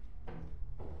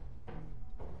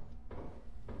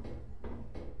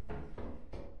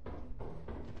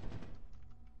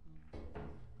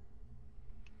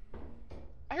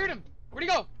 I heard him. Where'd he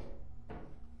go?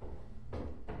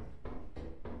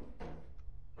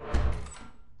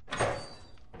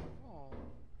 Oh.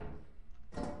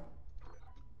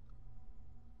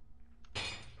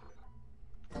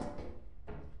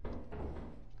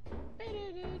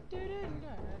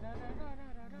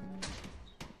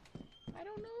 I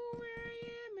don't know where I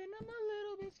am, and I'm a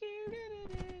little bit scared.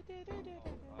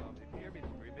 If you hear me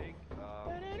screaming,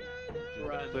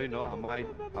 just so you know,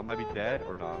 I might be dead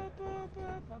or not.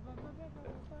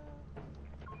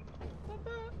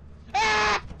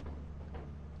 Ah!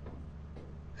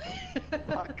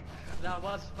 That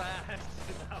was fast.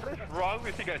 What is wrong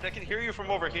with you guys? I can hear you from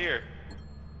over here.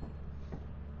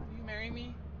 Will you marry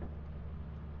me?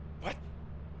 What?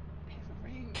 I have a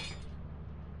ring.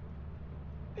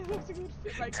 It looks like it would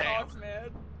fit my Damn. cock, man.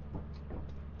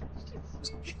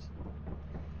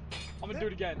 I'm gonna do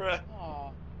it again. Bruh.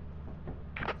 Aw.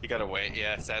 You gotta wait,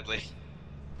 yeah, sadly.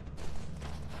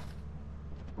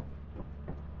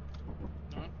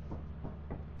 Huh?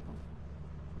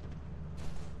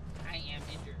 I am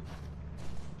injured.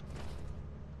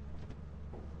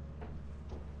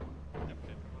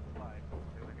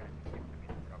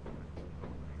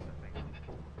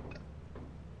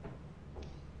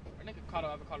 I think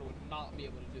Avocado would not be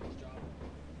able to do this job.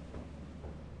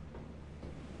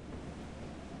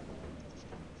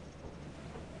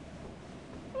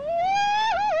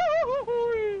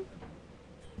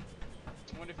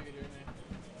 I wonder if you could hear me.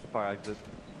 Fire exit.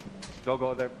 Don't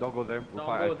go there. Don't go there. Don't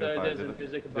Fire go exit, there, fire there's a exit.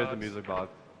 music There's a box. music box.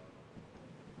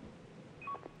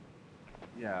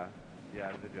 Yeah.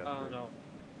 Yeah, the gesture. Oh no.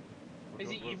 Is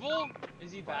he evil?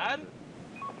 Is he bad?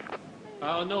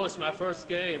 Oh no, it's my first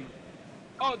game.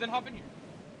 Oh, then hop in here.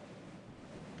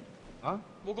 Huh?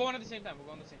 We'll go on at the same time. We'll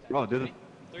go on at the same time. Oh, there's a...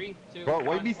 3, 2, Bro, why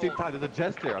 1, you mean same hold. time? There's a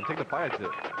jester. I'm taking the fire exit.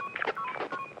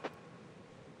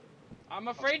 I'm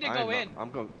afraid to I'm go not- in.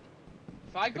 I'm going.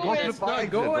 If I Go go to in, the fire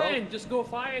exit, Go bro. in, just go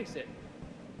fire exit.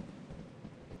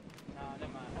 Nah,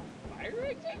 never mind. Fire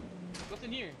exit? What's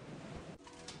in here?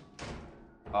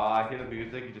 I hear the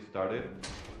music. You just started.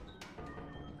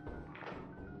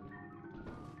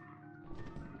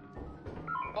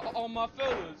 All my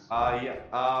fellas.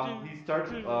 Yeah. He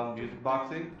starts music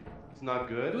boxing. It's not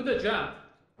good. Do the jump.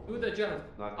 Do the jump.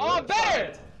 Not good. Oh,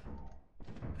 better!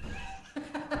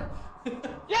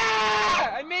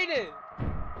 Yeah! I made it!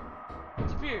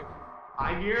 What's up here?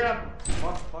 I hear him.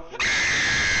 What fucking?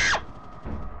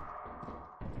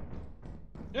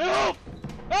 No!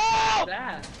 No!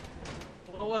 That.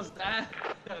 What was that?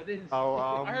 I didn't Oh,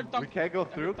 I heard we can't go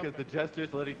through because the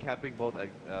jester's literally camping both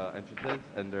entrances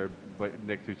and they're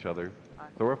next to each other.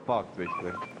 So we're fucked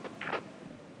basically.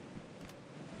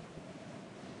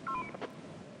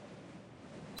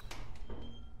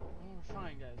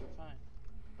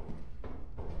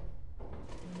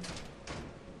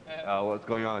 what's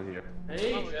going on here?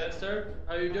 Hey, Jester,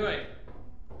 how you doing?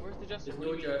 Where's the Jester? There's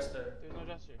no Jester. There's no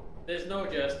Jester. There's no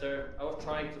Jester. I was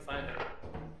trying to find him.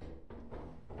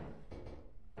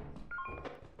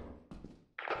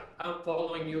 I'm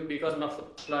following you because my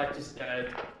flashlight is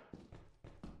dead.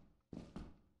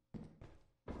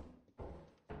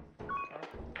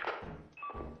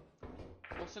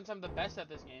 Well, since I'm the best at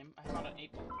this game, I found an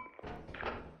 8-ball.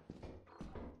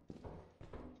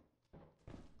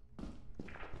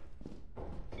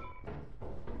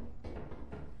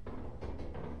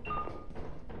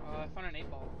 I found an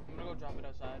 8-ball. I'm gonna go drop it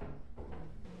outside.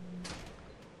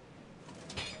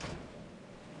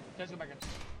 Guys, go back in.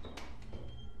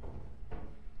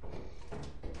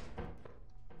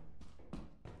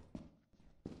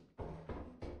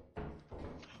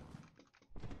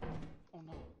 Oh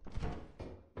no.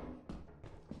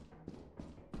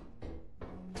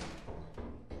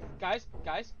 Guys,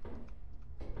 guys.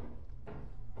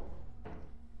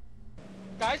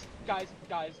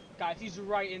 Guys, he's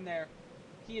right in there.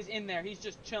 He is in there, he's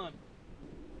just chilling.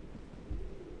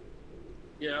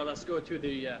 Yeah, let's go to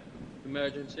the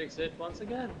emergency exit once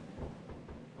again.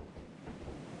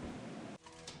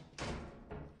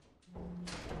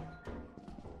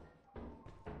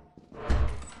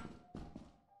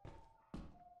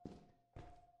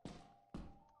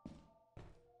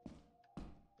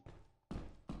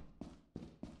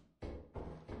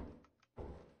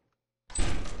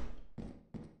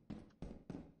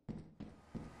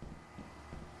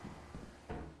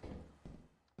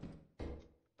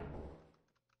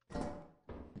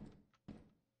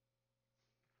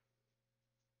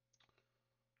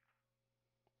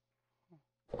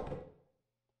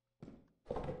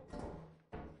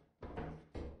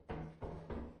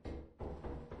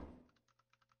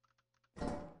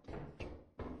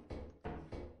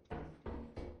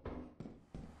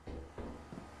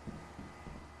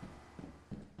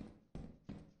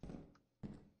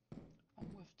 I'm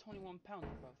with 21 pounds,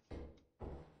 bro.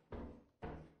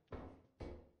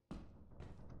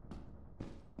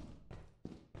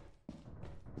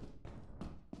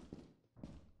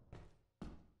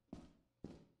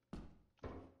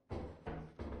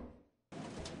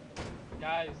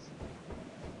 Guys.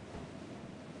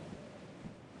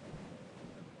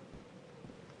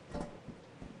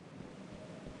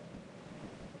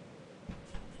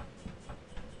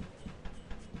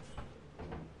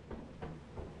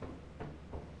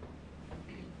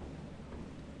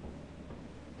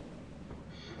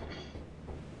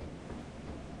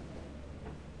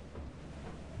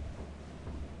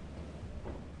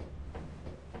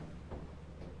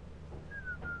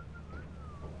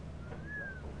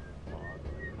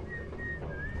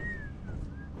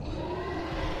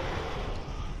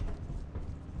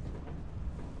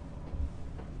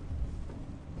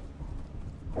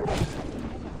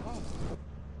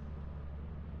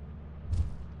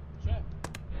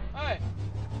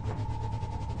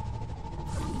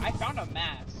 I found a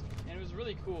mask, and it was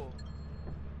really cool.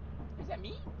 Is that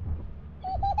me?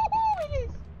 It is!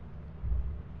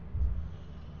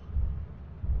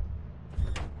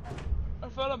 I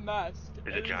found a mask.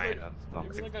 There's a giant. It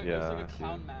was like a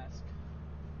clown mask.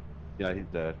 Yeah, he's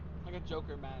dead. Like a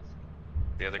Joker mask.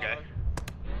 The other guy?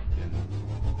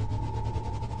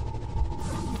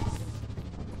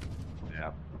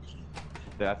 Yeah.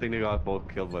 Yeah, I think they got both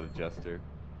killed by the Jester.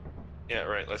 Yeah,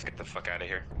 right. Let's get the fuck out of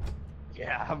here.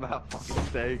 Yeah, I'm not fucking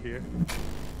staying here.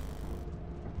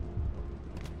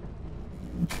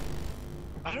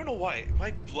 I don't know why.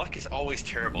 My luck is always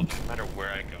terrible, no matter where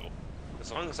I go.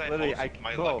 As long as I Literally, host,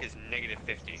 my luck is negative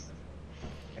 50.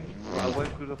 I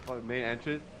went through the main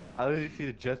entrance. I literally see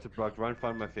the Jester Brock right in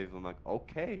front of my face. I'm like,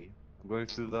 okay. I'm going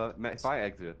through the fire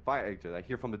exit. Fire exit. I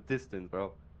hear from a distance,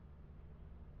 bro.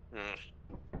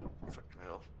 Fuck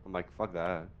hell. I'm like, fuck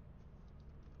that.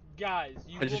 Guys,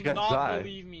 you I just will got not died.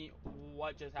 believe me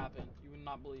what just happened. You would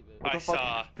not believe it. I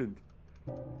saw.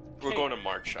 We're going to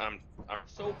March.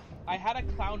 So I had a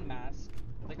clown mask,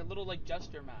 like a little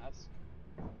Jester mask.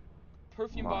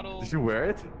 Perfume bottle. Did you wear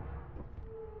it?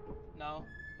 No,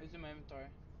 it was in my inventory.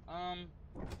 And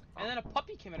then a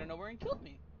puppy came out of nowhere and killed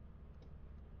me.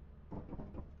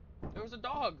 There was a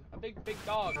dog, a big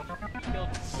dog. He killed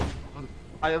me.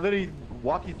 I literally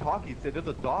walkie-talkie said there's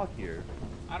a dog here.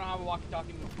 I don't have a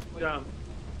walkie-talkie. Jump.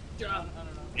 I don't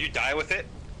know. You die with it?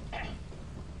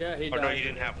 Yeah, he died. Or no, you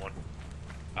didn't have one.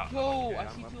 Oh. Yo, I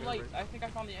see 2 lights. I think I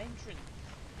found the entrance.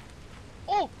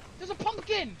 Oh, there's a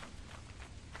pumpkin!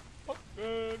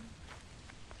 Pumpkin!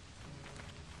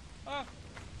 Ah! I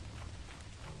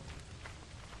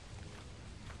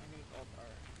need alt art.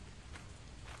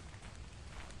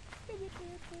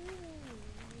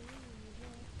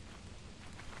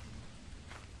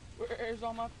 Where's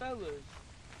all my fellas?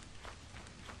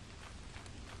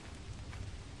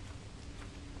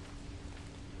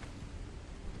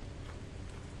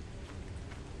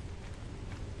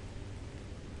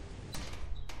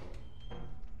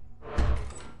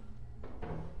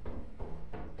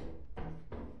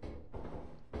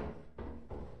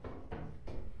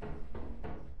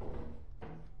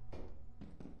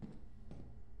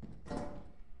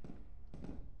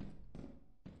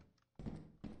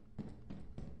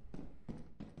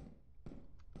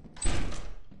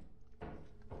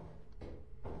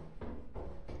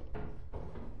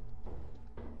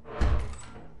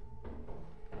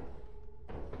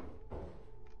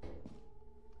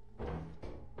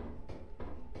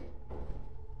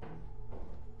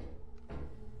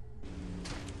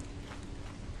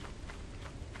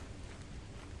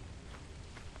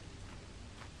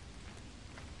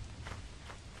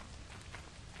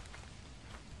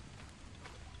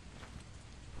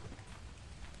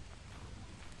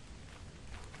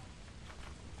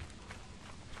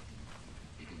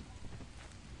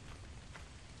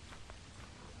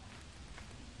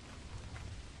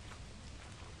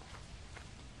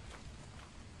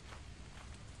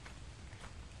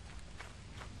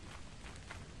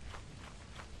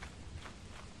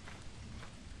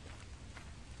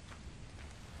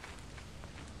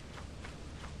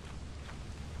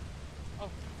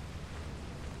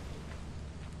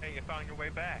 Hey, you found your way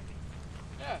back.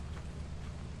 Yeah.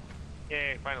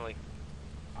 Yay, finally.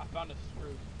 I found a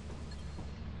screw.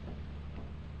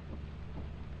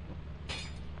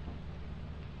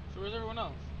 So where's everyone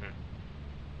else?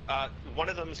 One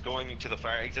of them is going to the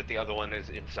fire exit, the other one is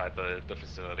inside the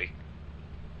facility.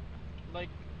 Like,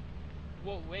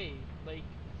 what way? Like,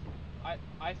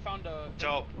 I found a.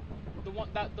 So. The one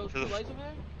that those two lights over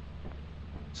there.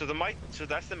 So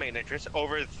that's the main entrance.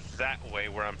 Over that way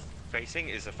where I'm facing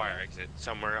is the fire exit,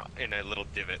 somewhere in a little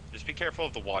divot. Just be careful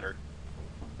of the water.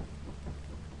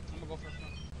 I'm gonna go first now.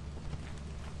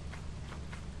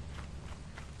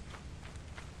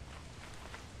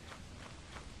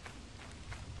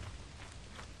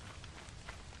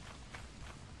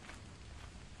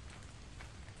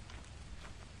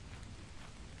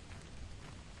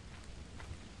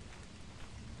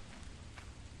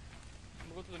 I'm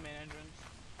gonna go to the main entrance.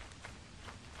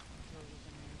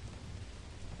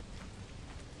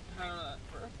 I don't know that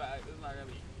for a fact. There's not gonna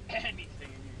be anything in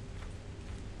here.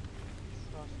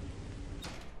 Trust me.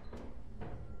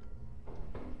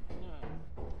 Yeah.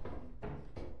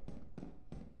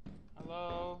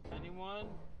 Hello? Anyone?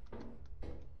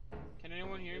 Can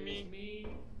anyone hear me? Me?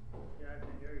 Yeah, I can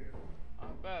hear you. I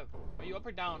bet. Are you up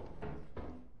or down?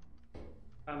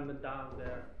 I'm down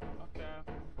there. Okay.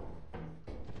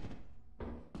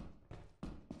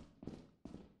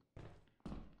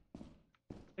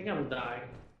 I think I'm dying.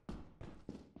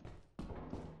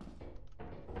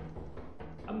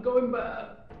 I'm going back.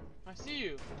 I see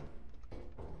you.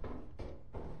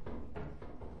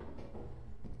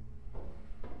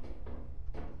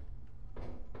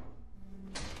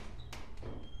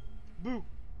 Boo.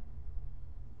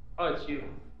 Oh, it's you.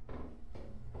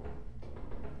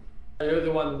 You're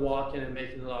the one walking and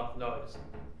making a lot of noise.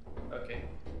 Okay.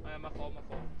 I am my fault, my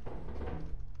fault.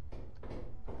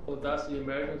 Well, that's the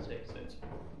emergency exit.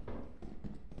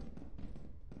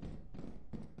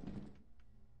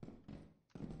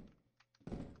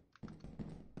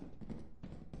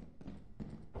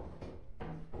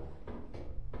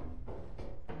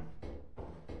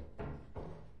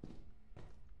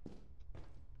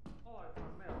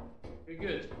 You're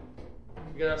good.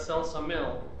 You gotta sell some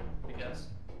mail, I guess.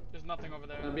 There's nothing over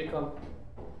there. Gonna become.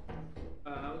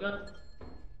 We got.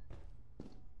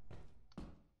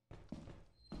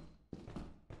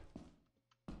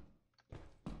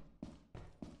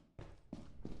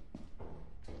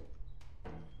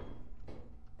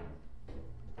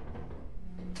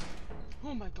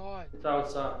 Oh my god. It's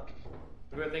outside.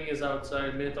 Everything is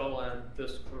outside, middle, and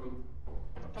this crew.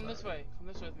 Come this way. Come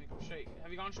this way with me. Come straight.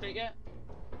 Have you gone straight yet?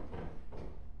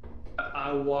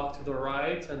 I walk to the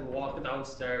right and walk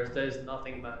downstairs. There's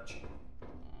nothing much.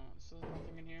 So there's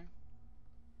nothing in here.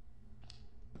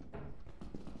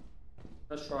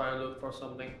 Let's try and look for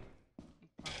something.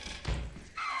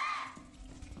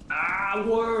 Ah,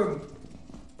 worm!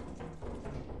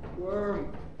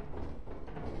 Worm!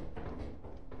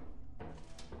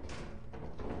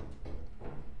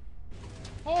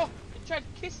 Oh! It tried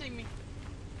kissing me!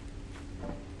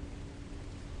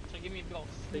 So give me a ghost.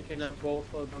 Taking out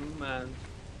both of them and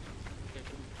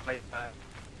taking right back.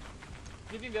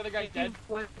 Do you think the other guy's dead?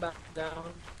 Went back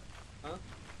down. Huh?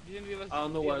 Do you think the other, I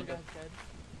don't know the where other guy's dead?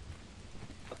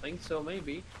 I think so,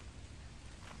 maybe.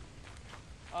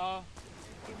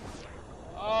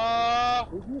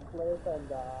 Did you flip and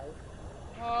die?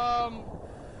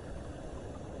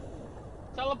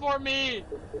 Teleport me!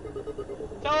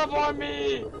 Teleport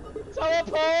me!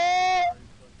 Teleport!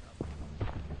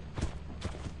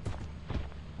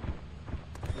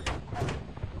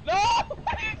 No!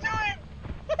 What are you doing?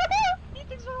 He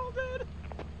thinks we're all dead.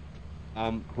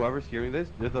 Whoever's hearing this,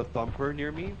 there's a thumper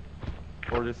near me,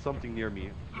 or there's something near me.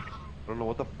 I don't know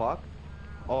what the fuck.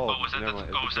 Oh, was that never the,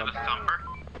 mind. was that the thumper?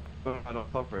 No, I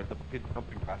don't thumper. It's a fucking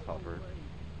jumping grasshopper.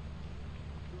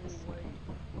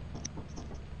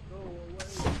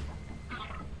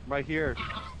 Right here.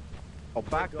 Oh,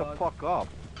 back the fuck up.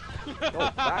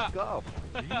 No, back up.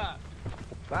 Jeez.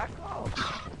 Back up.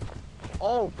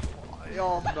 Oh,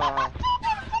 no.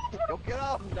 Yo, get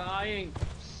up. I'm dying.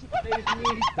 Save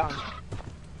me.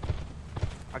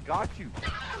 I got you.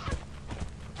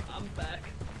 I'm back.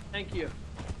 Thank you.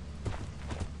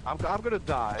 I'm gonna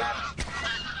die.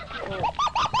 Oh,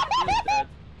 he's dead.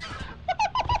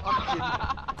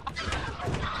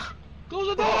 Close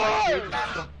the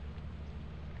door!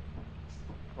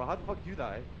 Bro, how the fuck you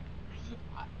die?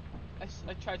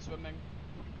 I tried swimming.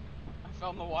 I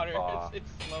fell in the water. It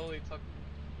slowly took.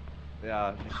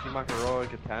 Yeah, you see my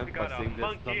heroic attempt by seeing this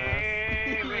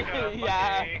dumbass? We got a monkey.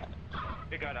 Yeah.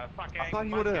 We got a fucking I thought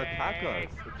he would have attacked us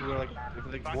if we were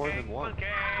like, more than one.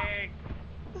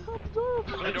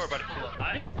 Open the door, buddy.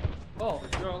 Alive? Oh,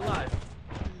 you're alive.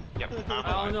 Yep.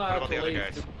 I don't know how What about to the other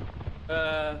leave.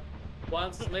 guys?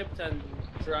 One slipped and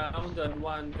drowned, and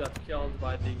one got killed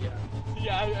by the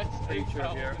Yeah, I creature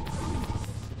here.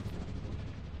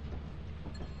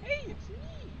 Hey, it's me!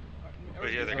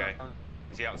 Where's the other guy?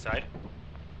 Is he outside?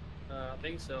 I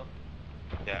think so.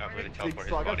 Yeah, I'm really So teleporting I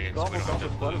his got body in so we don't double have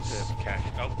to blood lose of him. cash.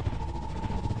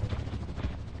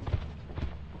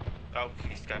 Oh,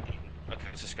 he's got eaten. Okay,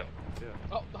 let's just go. Yeah.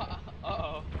 Oh,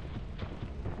 uh-oh.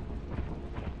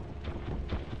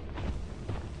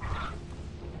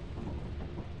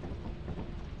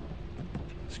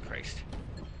 Jesus Christ.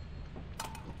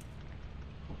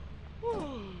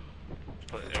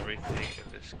 Put everything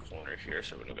in this corner here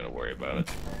so we're not gonna worry about it.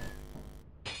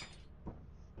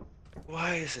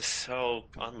 Why is this so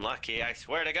unlucky? I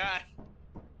swear to God.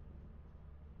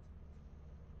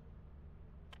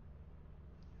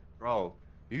 Bro,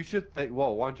 you should thank.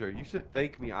 Whoa, Wander, you should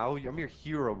thank me. I'm your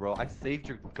hero, bro. I saved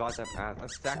your goddamn ass. I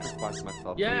sacrificed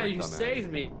myself. Yeah, for your you dumbass.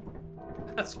 saved me.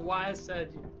 That's why I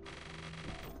said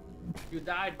you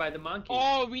died by the monkey.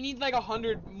 Oh, we need like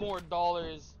 $100 more.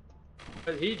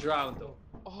 But he drowned though.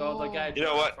 So the guy You know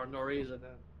drowned what? for no reason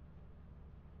then.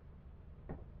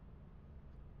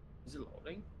 Is it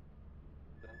loading?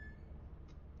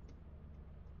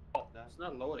 Oh, it's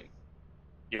not loading.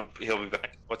 He'll be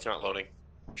back. What's not loading?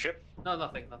 Ship? No,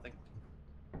 nothing.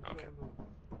 Okay.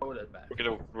 Load it back.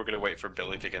 We're gonna wait for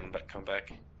Billy to come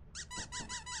back. Okay,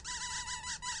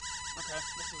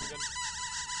 this is good.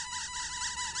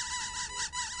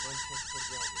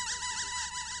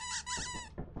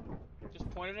 Just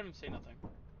point at him and say nothing.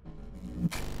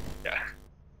 Yeah.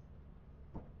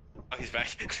 Oh, he's back.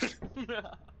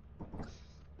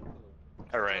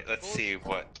 All right, let's see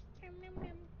what.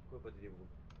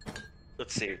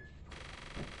 Let's see.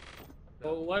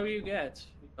 Well, what do you get?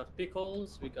 We got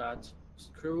pickles, we got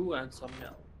screw, and some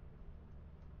milk.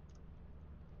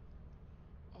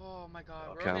 Oh my god,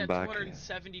 Okay, we're I'm already at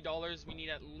back. $270. We need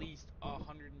at least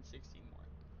 160 more.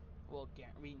 Well,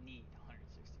 we need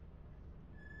 160.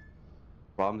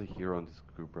 Bro, I'm the hero in this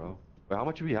group, bro. Wait, how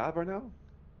much do we have right now?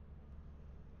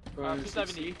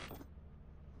 270.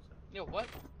 Yo, what?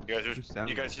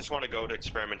 You guys just want to go to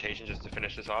experimentation just to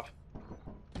finish this off?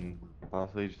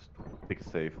 Honestly, just take it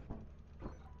safe.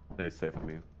 Stay safe with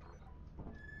me.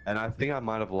 And I think I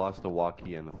might have lost the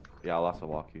walkie and yeah, I lost the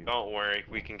walkie. Don't worry,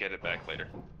 we can get it back later.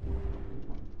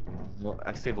 Well,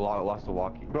 I saved a lot, lost the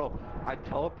walkie. Bro, I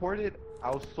teleported. I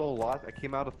was so lost. I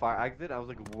came out of the fire exit. I was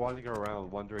like wandering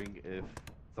around, wondering if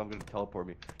someone's gonna teleport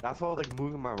me. That's why I was like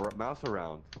moving my mouse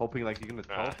around, hoping like you're gonna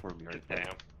teleport me. Or something.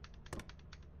 Damn.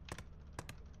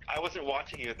 I wasn't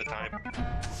watching you at the time.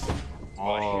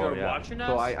 Oh, You're yeah. watching So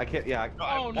us? I can't. Yeah. No,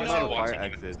 I Oh, came no. out of the fire watching you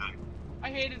at exit. the time. I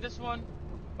hated this one.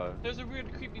 But There's a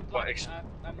weird, creepy What, black.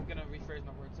 I'm gonna rephrase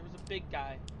my words. There was a big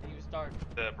guy, and he was dark,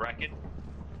 The bracket?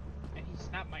 and he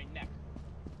snapped my neck.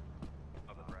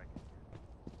 Of the bracket.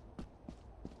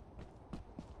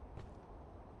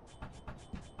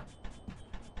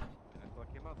 And so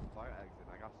I came out of the fire exit.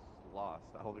 And I got lost.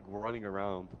 I was like running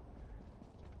around.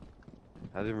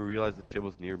 I didn't even realize the shit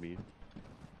was near me.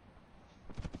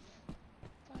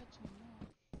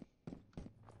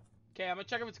 Okay, I'm gonna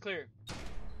check if it's clear.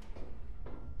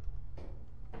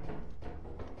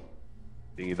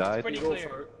 Think you died? Pretty Go clear.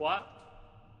 for it. What?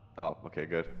 Oh, okay,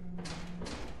 good.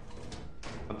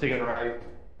 I'm taking a right.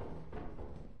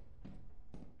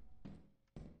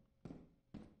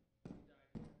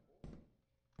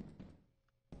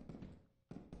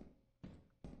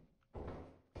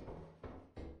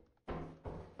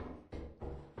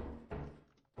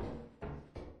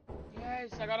 Yes,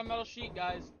 I got a metal sheet,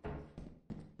 guys.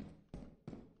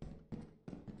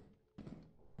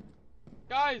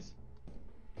 Guys!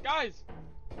 Guys!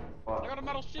 I got a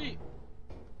metal sheet.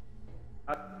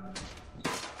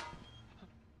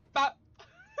 Bop.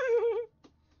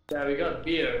 Yeah, we got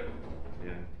beer.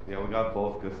 Yeah, we got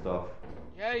both good stuff.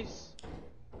 Yes.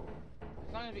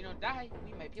 As long as we don't die,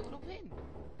 we might be able to win.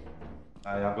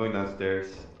 Alright, I'm going downstairs.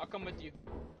 I'll come with you.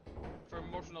 For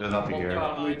emotional There's nothing support. here.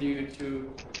 I'll come with you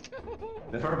too.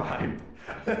 Never mind.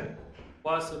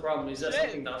 What's the problem? Is there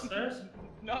something downstairs?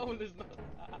 No, there's not.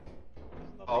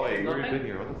 Oh wait, we've Nothing? been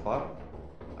here. What the fuck?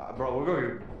 Bro,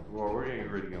 we're getting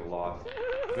really getting lost.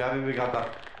 We haven't even got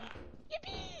that.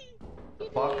 The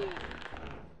fuck?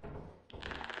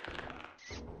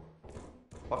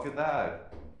 Fuck is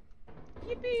that?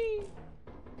 Yippee!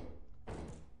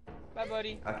 Bye,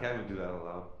 buddy. I can't even do that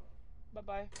aloud. Bye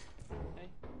bye. Hey,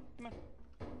 come on.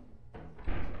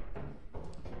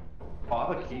 Oh,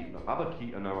 I have a key. I have a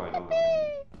key. Oh, no, I know.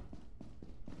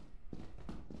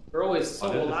 Bro, it's so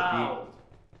there's a loud.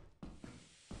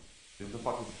 There's a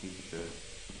fucking key to shit.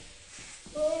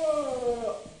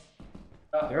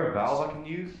 Is there a valve I can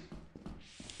use?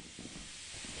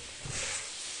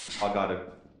 I got it.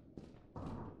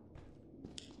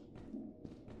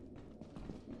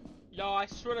 Yo, I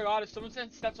swear to God, if someone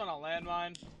steps on a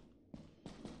landmine,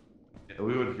 Yeah,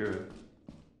 we would hear it.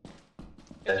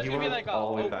 it's just He gonna be went like a.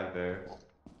 all the way Oh, back there.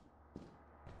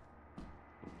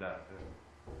 That's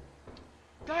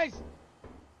it. guys,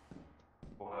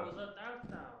 was that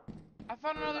downtown? I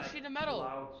found another sheet of metal.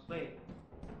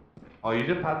 Oh, you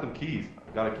just had some keys.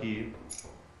 Got a key.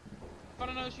 I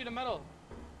found another sheet of metal.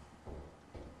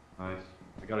 Nice.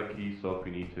 I got a key, so if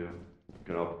we need to,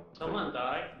 get up. Someone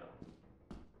died?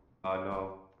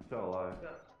 No. Still alive.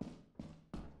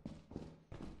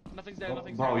 Nothing's there. Oh,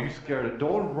 Nothing's bro, there. you scared.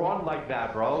 Don't run like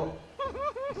that, bro.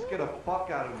 You scared the fuck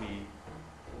out of me.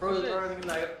 Bro, it's running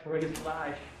like for his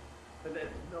life. But there's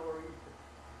no reason.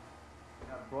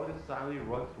 Yeah, bro, just silently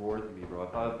run towards me, bro.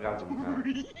 I thought it was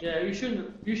gonna Yeah, you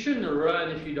shouldn't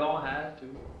run if you don't have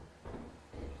to.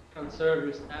 Conserve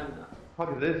your stamina. What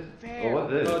the fuck is this? Fair. Oh,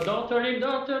 what's this? No, don't turn it,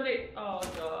 don't turn it! Oh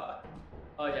god.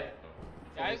 Oh yeah.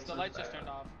 Guys, the lights just turned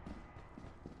off.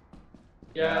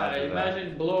 Yeah, I'll do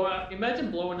that.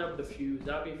 imagine blowing up the fuse,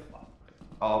 that'd be fun.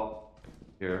 Oh,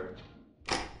 here.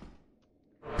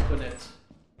 Open it.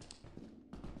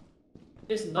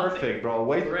 It's nothing. Perfect, bro.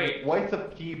 Great. Waste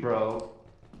of key, bro.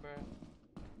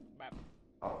 Bruh.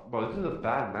 Oh, bro, this is a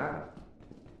bad map.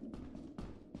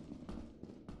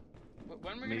 When we're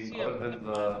I gonna mean, see a, other than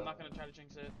the, the- I'm not gonna try to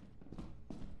jinx it.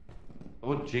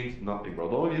 Don't jinx nothing, bro.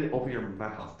 Don't even open your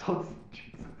mouth. Don't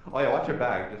jinx. Oh yeah, watch your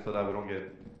back, just so that we don't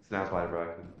get snapped by a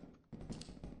bracket.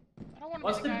 I don't want to.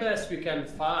 What's the best we can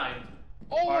find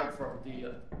apart from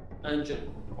the engine?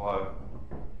 What?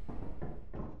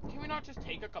 Can we not just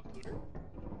take a computer?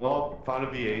 Well, found a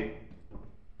V8.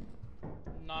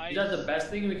 Nice. Is that the best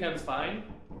thing we can find?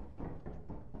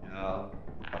 Yeah.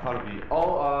 I found a V8.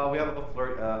 Oh, we have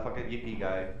a fucking yippee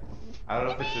guy. I don't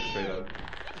know if it's just straight up.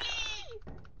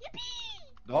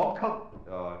 No, come.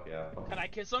 Oh, yeah. Fuck. Can I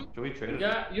kiss him? Should we trade it?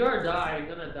 Yeah, you're dying,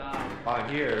 gonna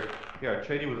die. Here. Here, I'll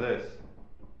trade you with this.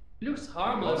 He looks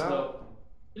harmless Go now. though.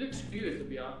 He looks cute to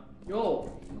be honest.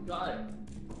 Yo, you got it.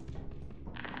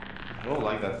 I don't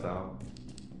like that sound.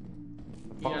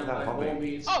 The fuck Yeah, is that by humming? all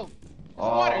means. Oh!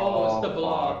 Oh, it's the fuck.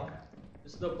 block.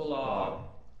 It's the block.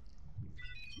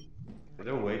 Is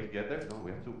there a way to get there? No,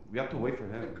 we have to wait for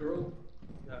him. Girl.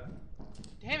 Yeah.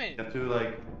 Damn it! You have to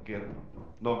like get.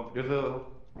 No, there's a.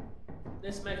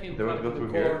 Let's make him There we come go to the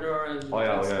through here. corner and Oh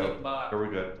yeah, let's yeah. sneak by. Here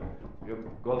we're good.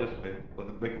 Go this way.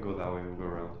 Let make him go that way. We'll go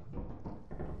around.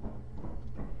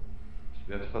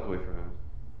 Yeah, just have to wait for him.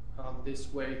 Come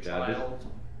this way, Yeah, this- child.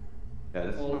 Yeah,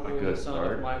 this is Oh, not a the good sound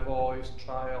start. of my voice,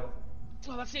 child.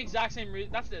 Oh, that's the exact same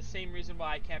reason. That's the same reason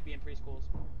why I can't be in preschools.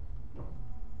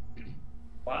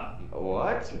 What?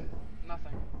 What?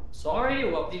 Nothing. Sorry,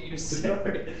 what did you say?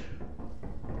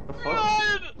 The fuck?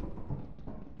 Run!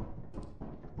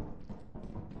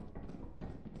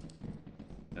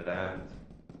 And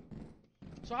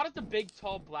So how does the big,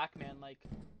 tall, black man like?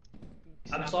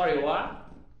 I'm snap sorry, our neck?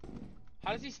 what?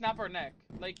 How does he snap our neck?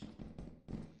 Like,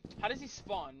 how does he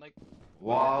spawn? Like,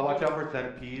 wow, watch out for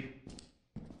Centipede.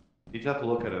 You just have to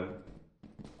look at him.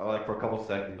 Like for a couple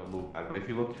seconds, don't move. If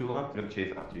you look too long, it's gonna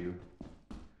chase after you.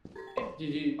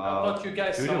 did you? I thought you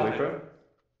guys do we do saw wait it. for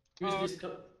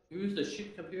him? Use the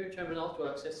ship computer terminal to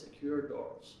access secure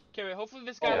doors. Okay, wait, hopefully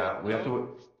this guy. Yeah, we have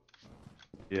to.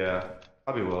 Yeah,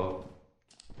 probably will.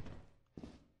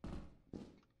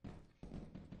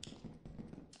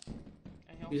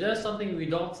 Is that something we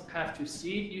don't have to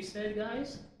see? You said,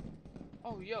 guys.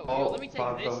 Oh, yo, Oh, let me take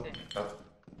found this some- thing.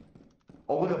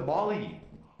 Oh, look at Molly.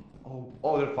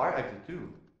 Oh, there's a fire exit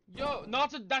too. Yo, no,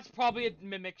 that's probably a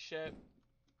mimic ship.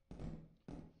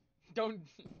 Don't.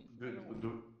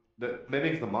 The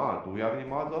mimics the mod. Do we have any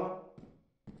mods on?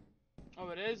 Oh,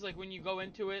 it is? Like, when you go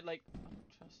into it, like, I don't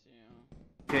trust you.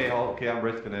 Okay, I'm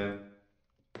risking it.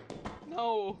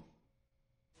 No.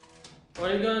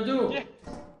 What are you gonna do? Yes.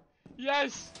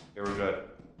 Yes. Okay, we're good.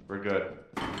 We're good.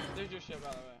 There's your ship,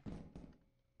 by the way.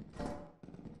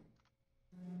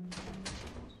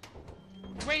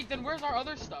 Wait, then where's our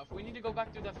other stuff? We need to go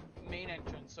back through the main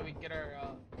entrance so we can get our,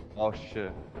 Oh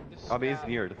shit. I mean, it's scrap.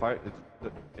 near. The fire.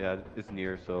 Yeah, it's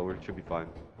near, so we should be fine.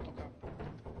 Okay.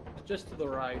 Just to the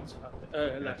right.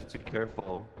 Left. Just be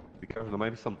careful. Be careful. There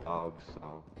might be some dogs.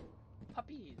 So.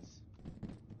 Puppies.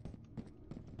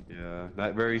 Yeah,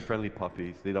 not very friendly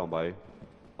puppies. They don't bite.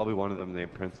 Probably one of them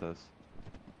named Princess.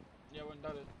 Yeah, when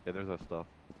done it. Yeah, there's that stuff.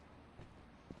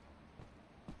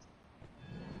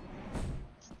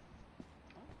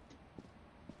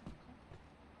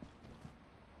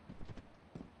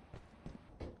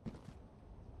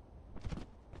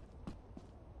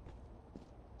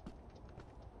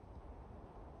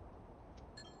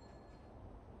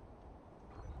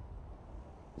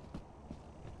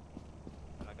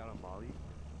 I got a Molly.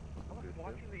 I was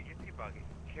watching the GP buggy,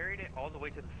 carried it all the way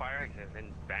to the fire exit, and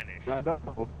then vanished. I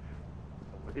know.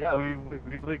 Yeah, we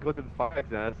really go to the fire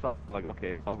exit and it's not like,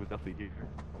 okay, I was definitely here.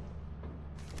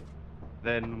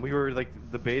 Then we were like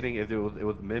debating if it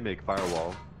was Mimic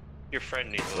Firewall. Your friend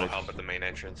needs a little help at the main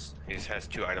entrance. He just has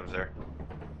 2 items there.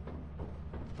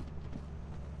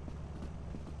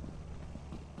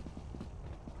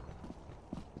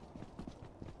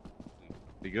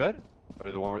 You good?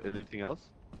 Or the one with anything else?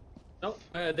 Nope.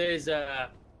 There's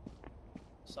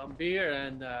some beer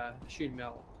and sheet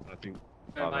milk. I think.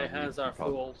 And my hands are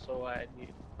full, so I need.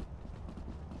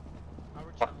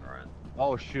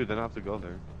 Oh shoot, then I have to go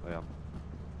there. Oh yeah.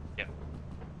 Yeah.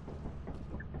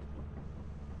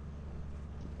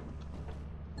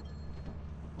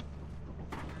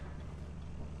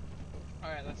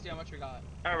 Alright, let's see how much we got.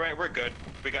 Alright, we're good.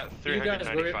 We got You guys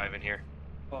 395 in here.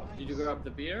 Oh, did you grab the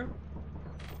beer?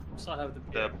 Still have the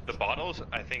beer. The bottles,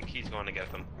 I think he's going to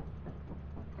get them.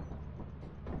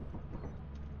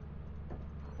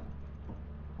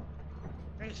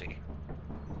 Where is he?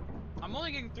 I'm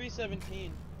only getting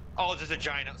 317. Oh, there's a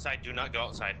giant outside. Do not go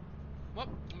outside. Well,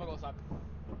 I'm gonna go outside.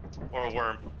 Or a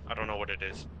worm. I don't know what it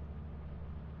is.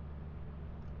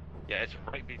 Yeah, it's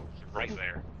right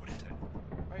there. What is it?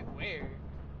 Right where?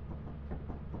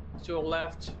 To your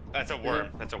left. That's a worm.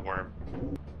 That's a worm.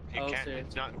 You I'll can't. see it.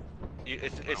 It's not.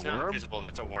 It's A not worm? visible.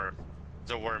 It's a worm.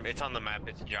 It's a worm. It's on the map.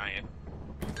 It's giant.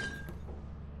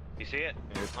 You see it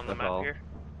It's on the that's map all. here?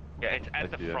 Yeah, it's I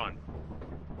at the see it. front.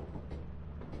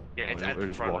 Yeah, it's Oh, at we're the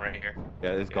just front walking. right here. Yeah,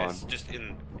 it's gone. It's just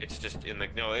in. It's just in the.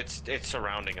 No, it's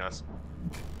surrounding us.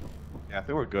 Yeah, I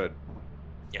think we're good.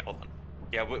 Yeah, hold on.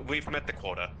 Yeah, we've met the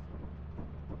quota.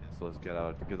 So let's get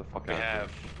out. Get the fuck out.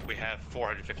 We have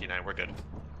 459. We're good.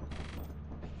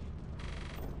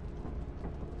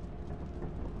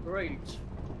 Great.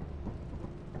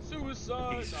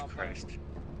 Suicide! Jesus No, Christ.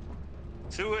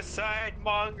 Suicide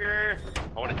monger!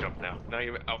 I want to jump now. No,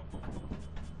 you. Oh,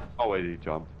 Oh wait, he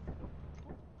jumped.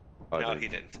 Oh, no, did he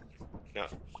didn't. No.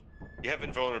 You have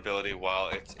invulnerability while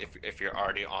it's if you're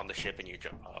already on the ship and you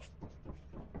jump off.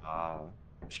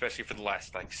 Especially for the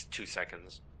last like 2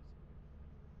 seconds.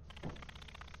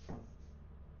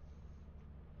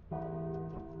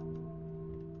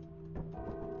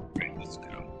 Right, let's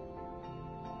go.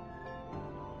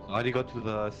 So how do you go to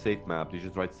the safe map? Do you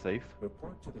just write safe?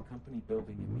 Report to the company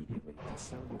building immediately to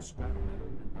sell your scrap metal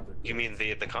and other You mean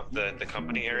the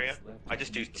company area? I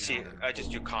just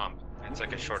do comp. It's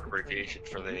like a short abbreviation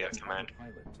for the command.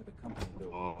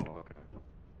 Oh, okay.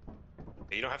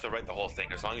 You don't have to write the whole thing.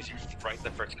 As long as you write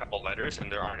the first couple letters and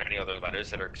there aren't any other letters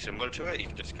that are similar to it, you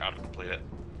can just complete it.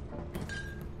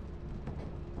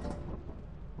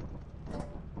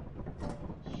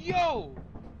 Yo!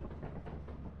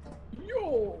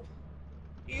 Yo!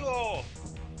 Yo!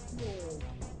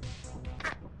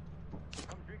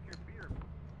 Come drink your beer,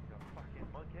 you fucking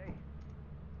monkey.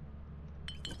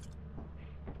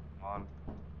 On.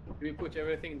 Did we put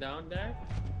everything down there?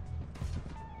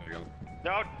 There you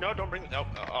go. No, don't bring. No.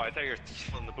 Oh, I thought you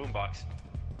were on the boombox.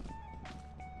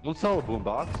 Don't sell a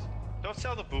boombox. Don't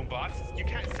sell the boombox. You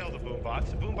can't sell the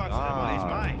boombox. The boombox is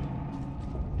mine.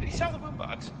 Did he sell the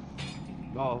boombox?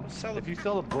 No. Sell If you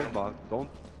sell the boombox, don't.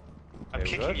 I'm Okay, we're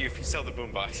kicking good? you if you sell the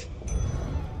boombox.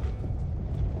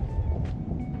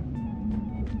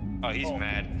 Oh, he's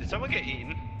mad. Did someone get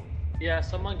eaten? Yeah,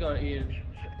 someone got eaten.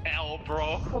 L,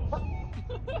 bro.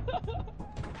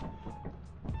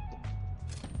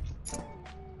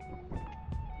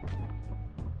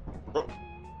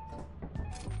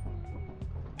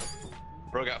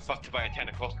 Bro got fucked by a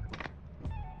tentacle.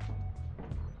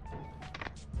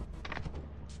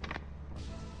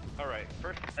 Alright,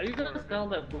 first. Are you gonna sell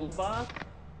that boombox?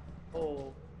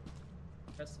 Oh,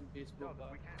 rest in peace, boombox.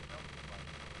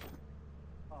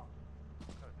 Oh,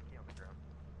 there's a key on the ground.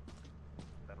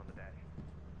 That on the dash.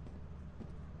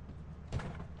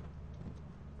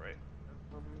 Right.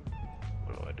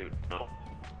 What do I do? No.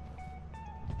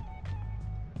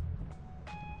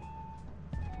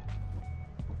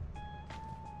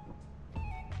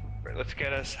 Right, let's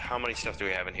get us. How many stuff do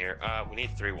we have in here? We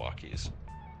need 3 walkies.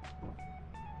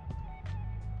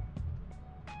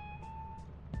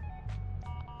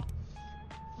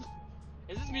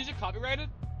 Is this music copyrighted?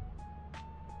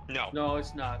 No. No,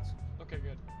 it's not. Okay,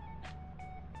 good.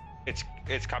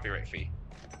 It's copyright fee.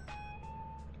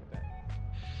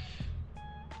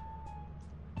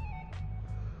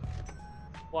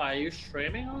 Why, are you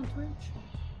streaming on Twitch?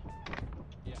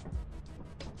 Yeah.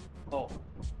 Oh,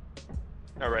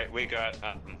 All right, we got.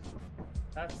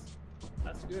 that's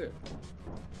good.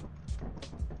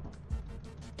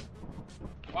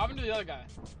 What happened to the other guy?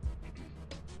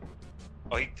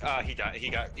 Oh, he died. He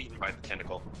got eaten by the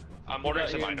tentacle. I'm He ordering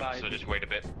got some eaten items, by so the- just wait a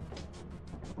bit.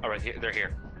 All right, they're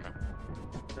here.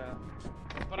 Yeah.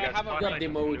 But You I guys have a. find got some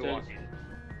demoted. new walkies.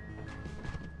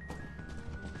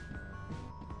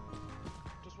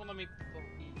 Just won't let me go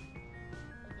eat.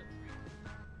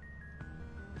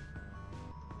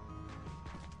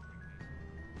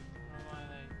 How do I,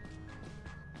 like...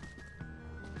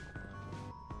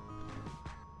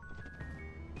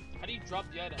 How do you drop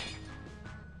the item?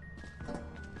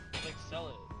 Like, sell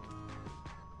it.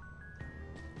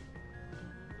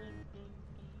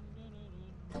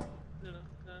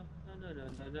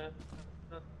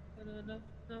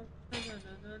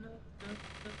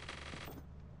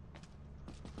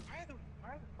 Why are the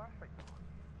flashlights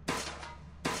on?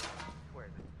 I swear,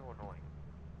 this is so annoying.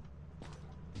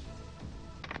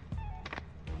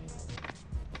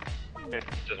 It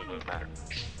doesn't really matter.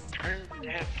 Turn the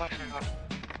damn flashlight off.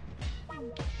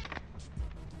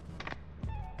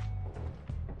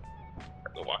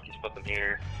 The walkies, put them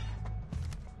here.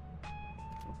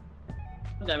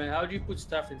 Damn it, how do you put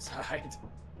stuff inside?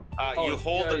 You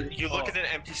hold. yeah, You look at an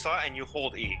empty slot and you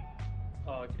hold E.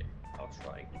 Oh, okay, I'll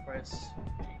try. Press.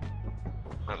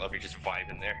 I love you just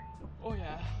vibing there. Oh,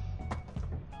 yeah.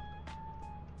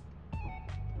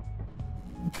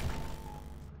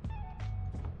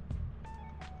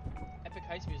 Epic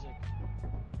heist music.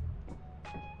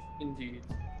 Indeed.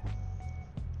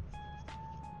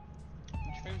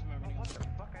 Which frames am I running on? What the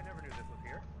fuck? I never knew this was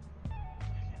here. I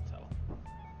can't tell.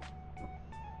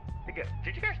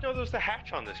 Did you guys know there was a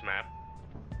hatch on this map?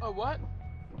 Oh, what?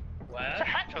 There's a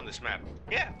hatch on this map.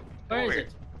 Yeah. Where over is here.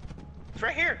 it? It's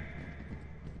right here.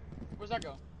 Where's that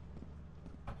go?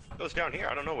 It goes down here.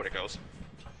 I don't know where it goes.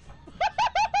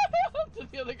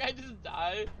 Did the other guy just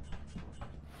die?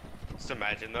 Just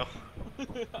imagine though.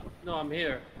 No, I'm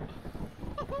here.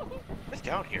 It's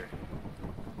down here.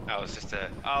 Oh, it's just a.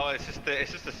 Oh, it's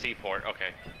just a seaport. Okay.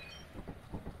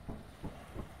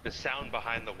 The sound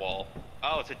behind the wall.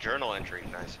 Oh, it's a journal entry.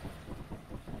 Nice.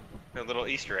 A little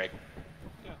Easter egg.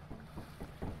 Yeah.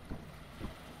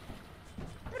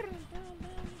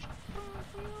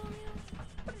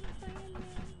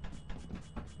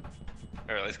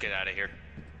 All right, let's get out of here.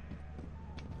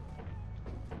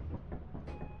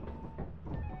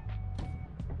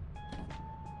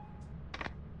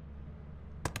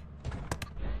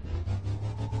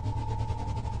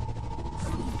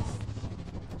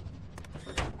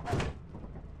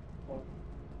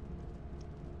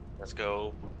 Let's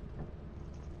go.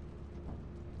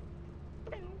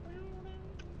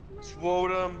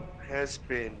 Swotum has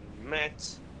been met.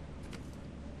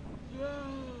 Yes.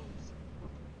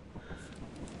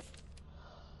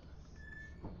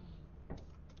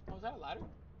 Oh, is that a ladder?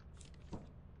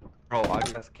 Bro, I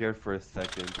got scared for a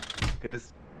second.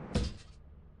 Cause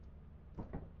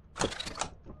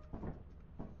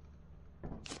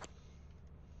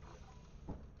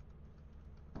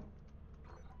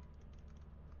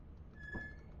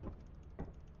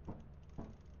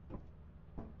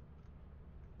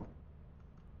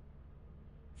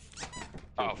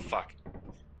Oh fuck.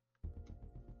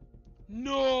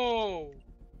 No!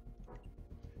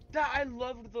 That I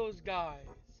loved those guys.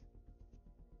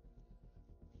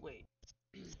 Wait.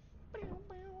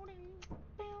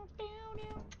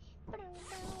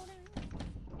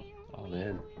 Oh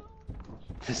man.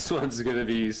 This one's gonna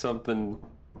be something.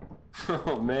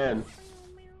 Oh man.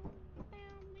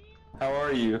 How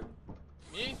are you?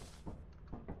 Me?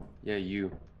 Yeah,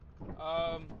 you.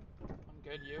 I'm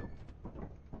good, you?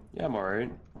 Yeah, I'm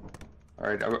alright.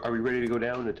 Alright, are we ready to go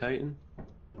down to Titan?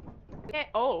 Yeah,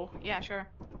 oh, yeah, sure.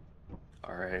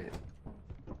 Alright.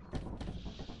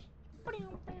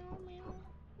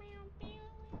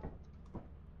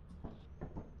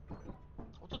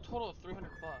 What's a total of 300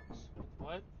 bucks?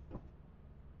 What?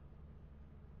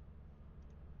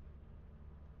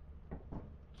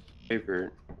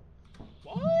 Favorite.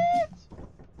 What?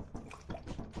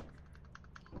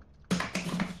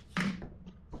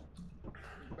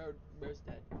 Bro's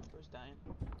dead. Bro's dying.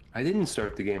 I didn't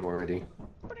start the game already.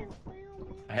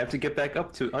 I have to get back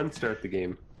up to unstart the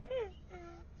game.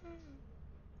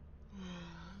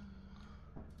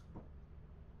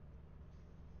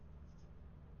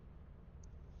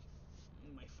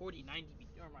 My 4090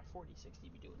 or my 4060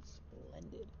 be doing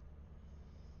splendid.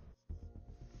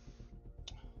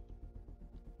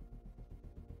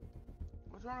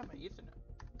 What's wrong with my Ethernet?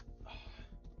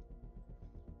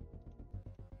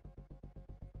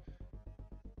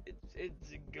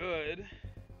 It's good.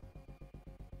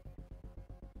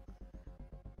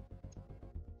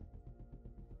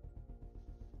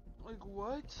 Like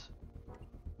what?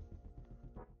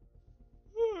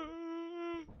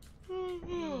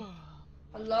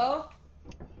 Hello?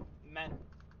 Men.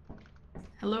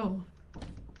 Hello.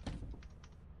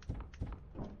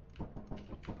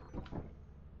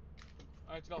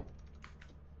 Alright, let's go.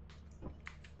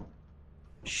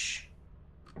 Shh.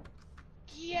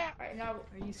 Yeah. Alright, now.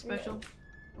 Are you special?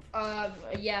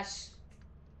 Yes.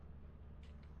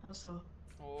 How so?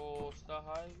 Oh, stop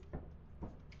high.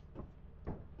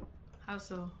 How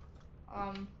so?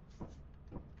 I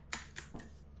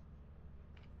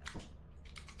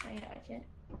can't.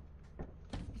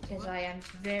 Because I am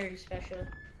very special.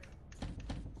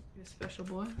 You're a special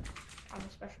boy? I'm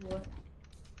a special boy.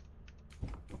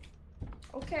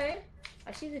 Okay.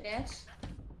 I see the dance.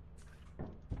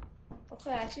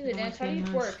 Okay, I see the dance. How do you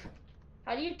twerk?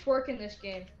 How do you twerk in this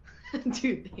game?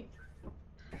 Dude.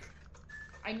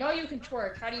 I know you can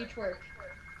twerk. How do you twerk?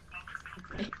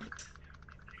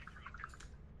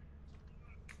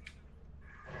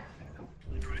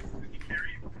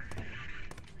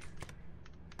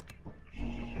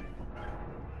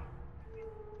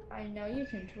 I know you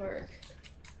can twerk.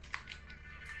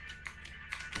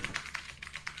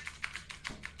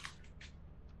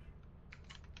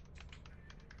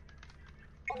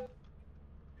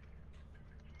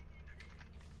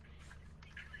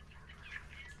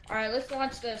 All right, let's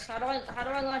launch this. How do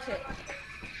I launch it?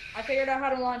 I figured out how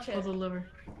to launch it. Pull the lever.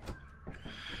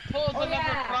 Pull the lever,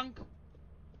 yeah. Frank.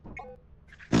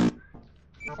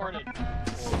 Farted.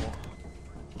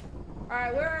 All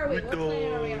right, where are we? What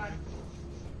plane are we on?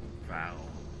 Wow.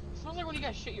 Smells like when you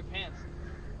guys shit your pants.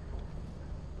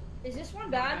 Is this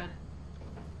one bad?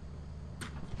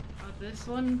 This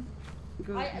one.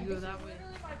 Go, this that is way.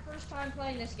 literally my first time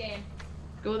playing this game.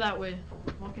 Go that way.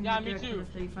 Walk in Yeah, the me direction too.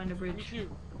 until you find a bridge. Me too.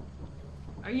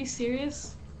 Are you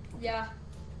serious? Yeah,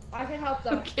 I can help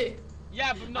them. Okay.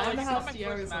 Yeah, but no, I'm like, it's not my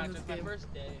Sierra's first on match, this it's my game.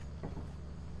 first day.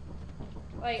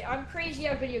 Like, I'm crazy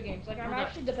at video games. Like, I'm Hold up.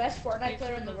 actually the best Fortnite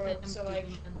player in the world, so like,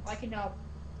 I can help.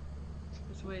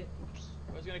 Just wait.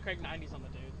 I was gonna crank 90s on the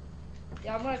dude.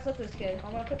 Yeah, I'm gonna clip this kid.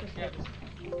 I'm gonna clip this Yeah,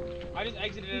 kid. I just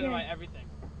exited it Yeah. by everything.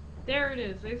 There it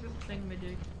is. There's this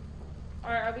thingamajig.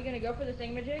 Alright, are we gonna go for the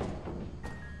thingamajig?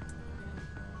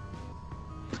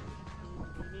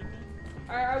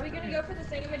 Alright, are we gonna go for the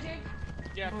thingamajig?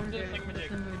 Yeah, Over do the there,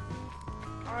 thingamajig.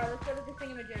 Alright, let's go to the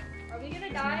thingamajig. Are we gonna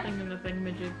There's die? nothing in the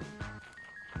thingamajig.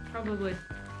 Probably.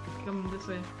 Come this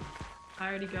way. I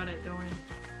already got it, don't worry.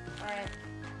 Alright.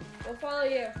 We'll follow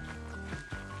you.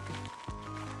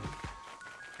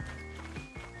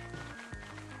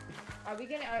 Are we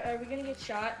gonna get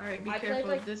shot? Alright, be I careful.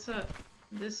 played, like,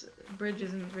 This bridge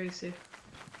isn't very safe.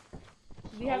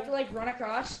 do we have to like run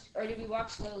across, or do we walk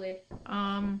slowly?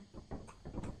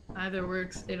 Either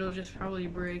works. It'll just probably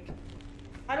break.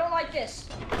 I don't like this.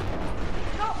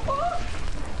 No! Oh!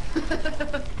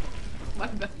 My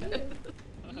bad.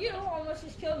 You almost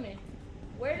just killed me.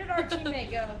 Where did our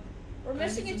teammate go? We're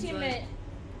missing a He's inside. teammate.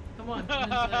 Come on, come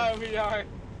inside. We are.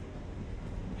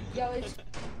 Yo, it's...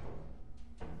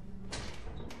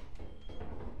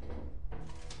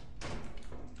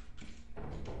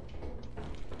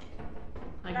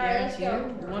 I Alright, let's guarantee go.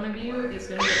 One of you is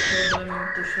gonna get killed by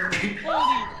the shovel.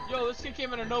 Holy, yo, this kid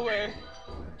came out of nowhere.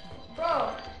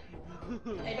 Bro.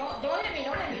 Hey, don't hit me,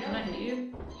 don't hit me, Can don't I hit hit me.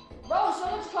 you? Bro,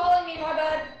 someone's calling me, my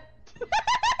bad.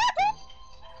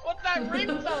 What's that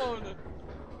ringtone?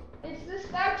 It's the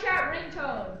Snapchat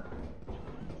ringtone.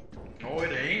 No,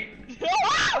 it ain't.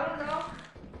 I don't know.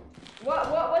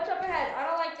 What's up ahead? I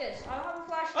don't like this. I don't have a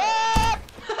flashlight.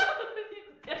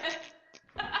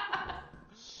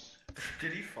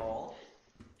 Did he fall?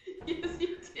 Yes, he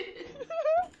did.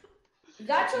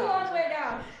 That's a long way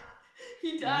down.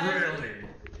 He died. Really?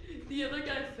 The other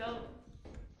guy fell.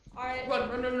 Alright. Run.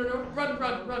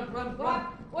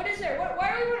 What is there? What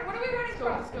are we running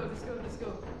from? Let's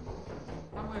go.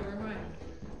 Wrong way.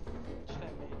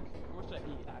 What should I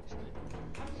be, actually?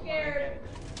 I'm scared.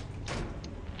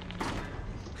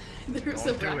 There's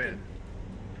Don't a do it. bracken.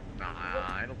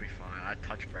 Nah, it'll be fine. I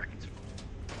touch brackets.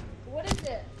 What is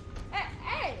it?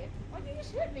 Hey! Why'd you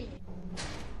just hit me?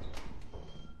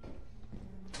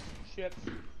 Shit.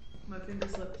 My finger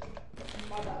slipped.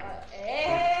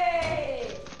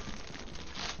 Hey!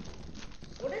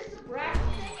 What is the bracket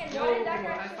thing and why did that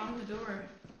guy? I found the door.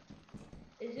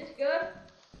 Is this good?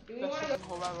 Do we want to go?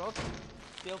 Hold on, up.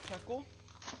 Still tackle.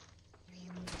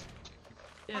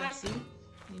 Yeah, see?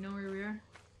 You know where we are?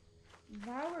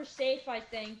 Now we're safe, I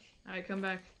think. Alright, come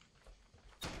back.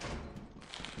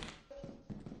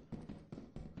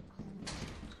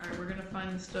 Alright, we're gonna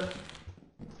find the stuff.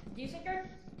 Do you think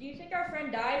our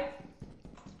friend died?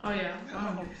 Oh yeah,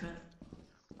 100%.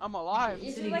 I'm alive.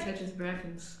 Is City it like, touches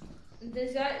brackens.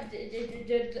 does that,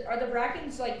 are the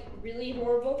brackens like really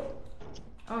horrible?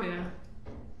 Oh yeah.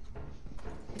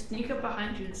 They sneak up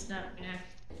behind you and snap your neck.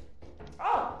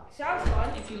 Oh, sounds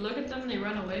fun. If you look at them, they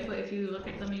run away, but if you look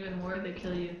at them even more, they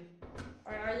kill you.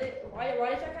 Are they, why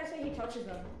does that guy say he touches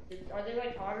them? Are they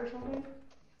like hot or something?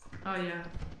 Oh yeah.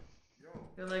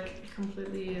 They're like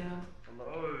completely,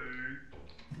 Hello.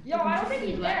 Yo, I don't think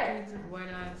he's black dead. dudes with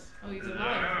white eyes. Oh, he's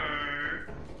alive.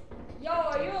 Yo,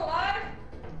 are you alive?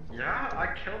 Yeah,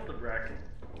 I killed the bracket.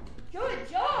 Good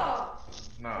job.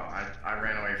 No, I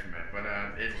ran away from it, but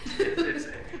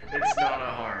it's not a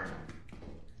harm.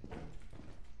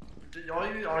 All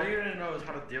you gotta know is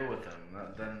how to deal with them.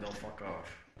 Then they'll fuck off.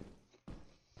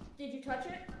 Did you touch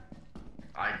it?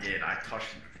 I did. I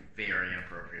touched it very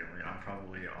inappropriately. I'm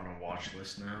probably on a watch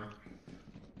list now.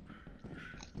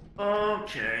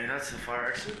 Okay, that's the fire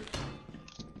exit.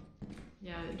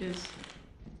 Yeah, it is.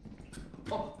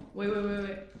 Oh, wait.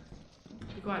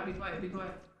 Be quiet.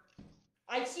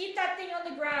 I see that thing on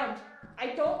the ground. I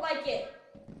don't like it.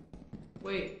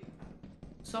 Wait.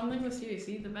 Something was here.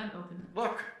 See the vent open.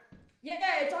 Look.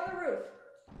 Yeah, it's on the roof.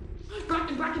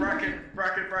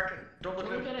 Bracken. Don't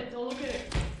look at it. Don't look at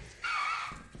it.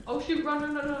 Oh shoot! Run.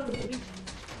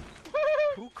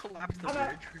 Who collapsed the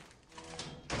bridge?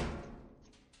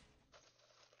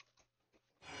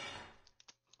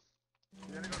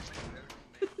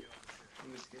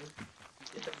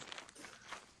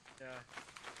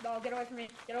 No, get away from me.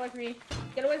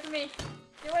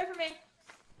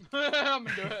 I'm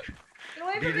gonna do it. Get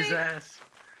away from Beat me. his ass.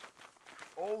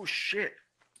 Oh shit.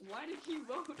 Why did he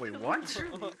vote? Wait, what?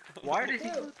 Why did he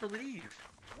want to leave?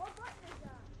 What button is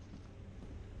that?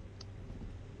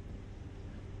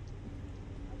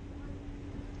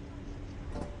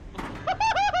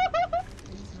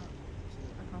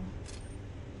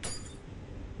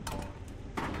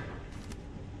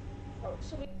 Oh,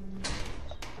 so we...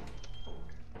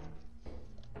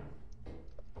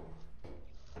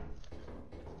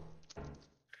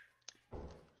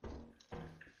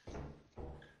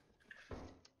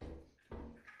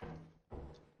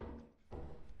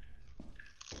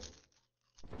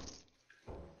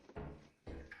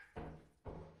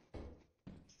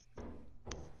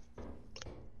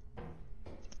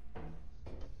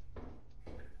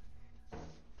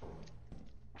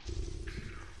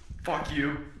 Fuck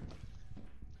you.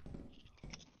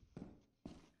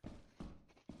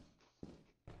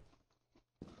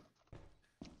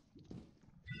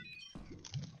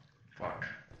 Fuck.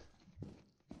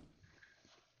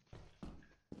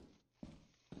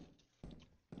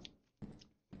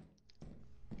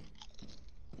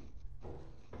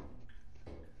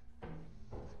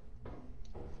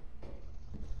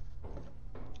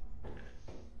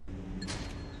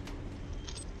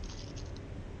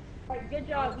 Alright, good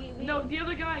job. No, the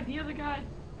other guy.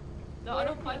 The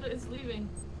autopilot is leaving.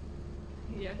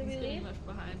 Yeah, Did he's we getting leave? left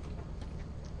behind.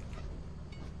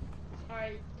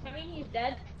 Alright, I mean he's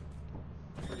dead.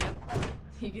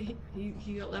 He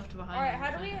got left behind. Alright,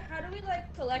 how do we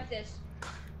like collect this?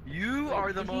 You Wait,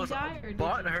 are the did he most die or did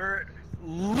butthurt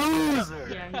loser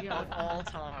Yeah, he got of all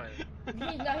time.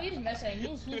 No, he's missing.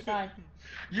 He's fine.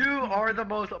 You are the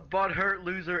most butthurt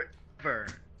loser ever.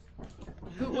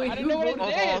 Wait, I didn't know what it Of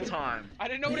did. all time. I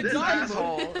didn't know what it This did.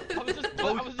 asshole I was just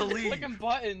votes to leave. clicking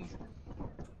buttons.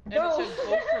 And No. it said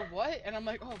vote for what? And I'm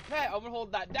like, oh, bet, I'm gonna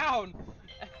hold that down.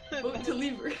 Vote to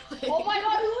leave early. Oh my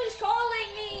god, who is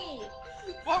calling me?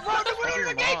 What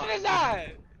notification is that?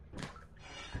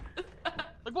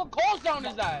 Like, what call sound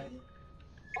is that?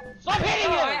 Stop hitting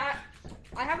Oh, him!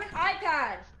 I have an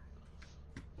iPad.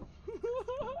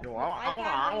 Yo, I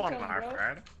want an ringtone, bro.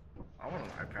 iPad. I want an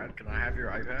iPad. Can I have your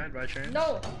iPad by chance?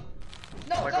 No.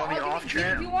 No, Like no, on the I'll off give you,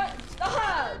 chance? do you want,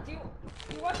 stop! Do you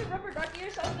want a rubber ducky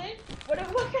or something? What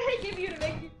can I give you to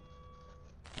make you?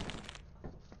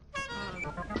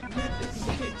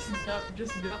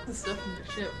 Just drop the stuff in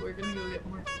the ship. We're gonna go get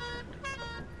more.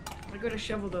 I got a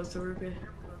shovel though, so we're good.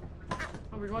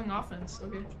 Oh, we're going offense.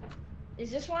 Okay. Is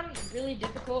this one really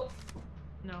difficult?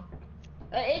 No.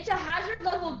 It's a hazard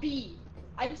level B.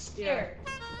 I'm scared.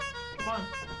 Come on.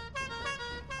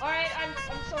 Alright, I'm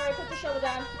sorry, put the shovel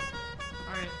down.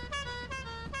 Alright.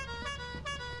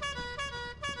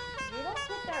 You don't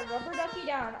put that rubber ducky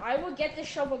down, I will get the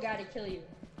shovel guy to kill you.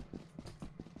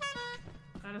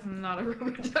 That is not a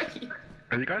rubber ducky.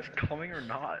 Are you guys coming or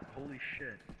not? Holy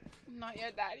shit. Not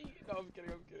yet, Daddy. No, I'm kidding,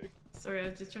 I'm kidding. Sorry, I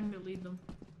was just trying to lead them.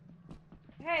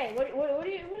 Hey, what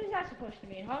is that supposed to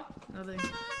mean, huh? Nothing.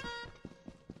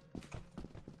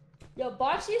 Yo,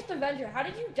 Boxiest Avenger, how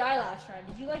did you die last time?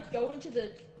 Did you like go into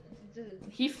the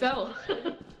He fell.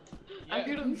 I Yeah.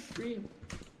 heard him scream.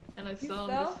 And I You saw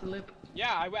fell? him slip.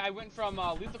 Yeah, I went from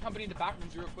Lethal Company to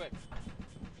Backrooms real quick.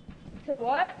 To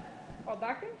what? Oh,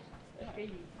 Backrooms? That's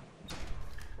crazy.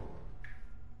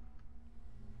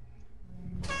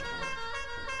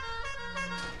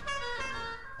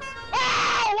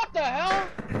 Ah! What the hell?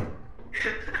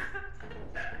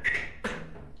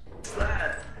 What's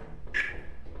that?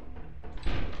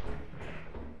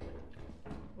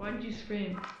 Why did you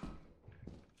scream?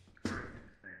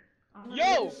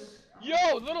 Yo!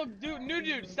 Yo, little dude, new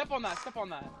dude, step on that, step on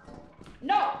that.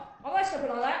 No! I'm not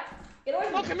stepping on that. Get away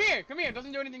from No, me. come here, it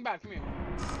doesn't do anything bad, come here.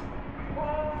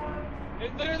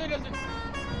 It literally doesn't.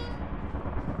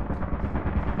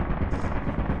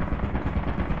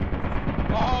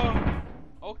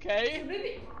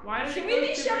 Okay. Why did Should it we go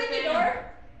be Super shutting the Saiyan?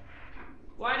 door?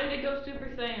 Why did it go Super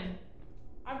Saiyan?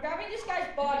 I'm grabbing this guy's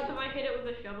body. Can I hit it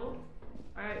with a shovel?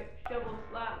 Alright, shovel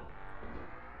slap.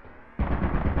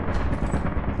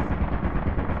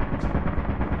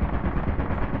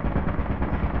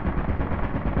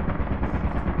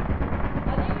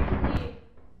 I think we should leave.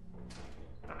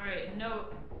 Alright, no.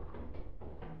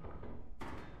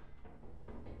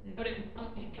 But it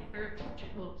hurt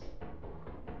close.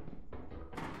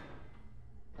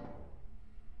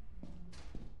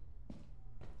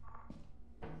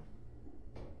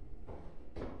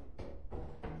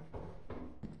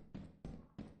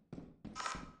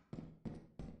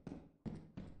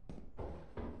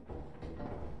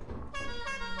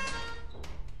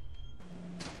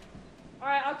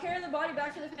 Alright, I'll carry the body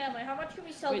back to the family. How much can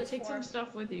we sell Wait, this take for? some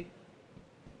stuff with you.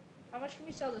 How much can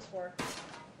we sell this for?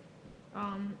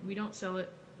 We don't sell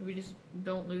it. We just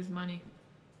don't lose money.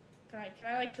 Can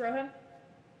I like throw him?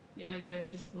 Yeah,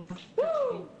 just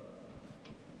Woo!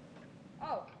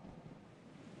 Oh.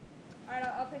 Alright,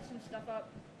 I'll pick some stuff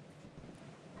up.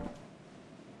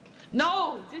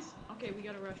 No! This. Okay, we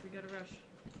gotta rush. We gotta rush.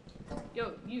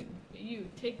 Yo, you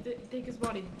take his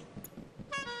body.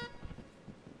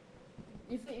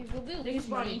 We'll do Take his lose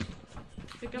money. body.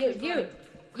 Pick up You, his body.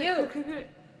 you. Quick.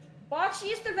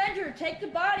 Boxiest Avenger, take the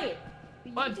body.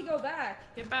 We Bud. need to go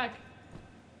back. Get back.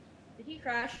 Did he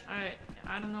crash? Alright,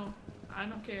 I don't know. I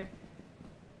don't care.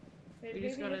 Maybe We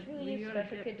just gotta. it's really We needs gotta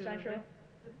Special get Kid to Central. the.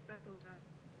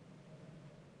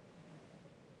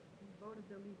 Voted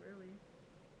to leave early.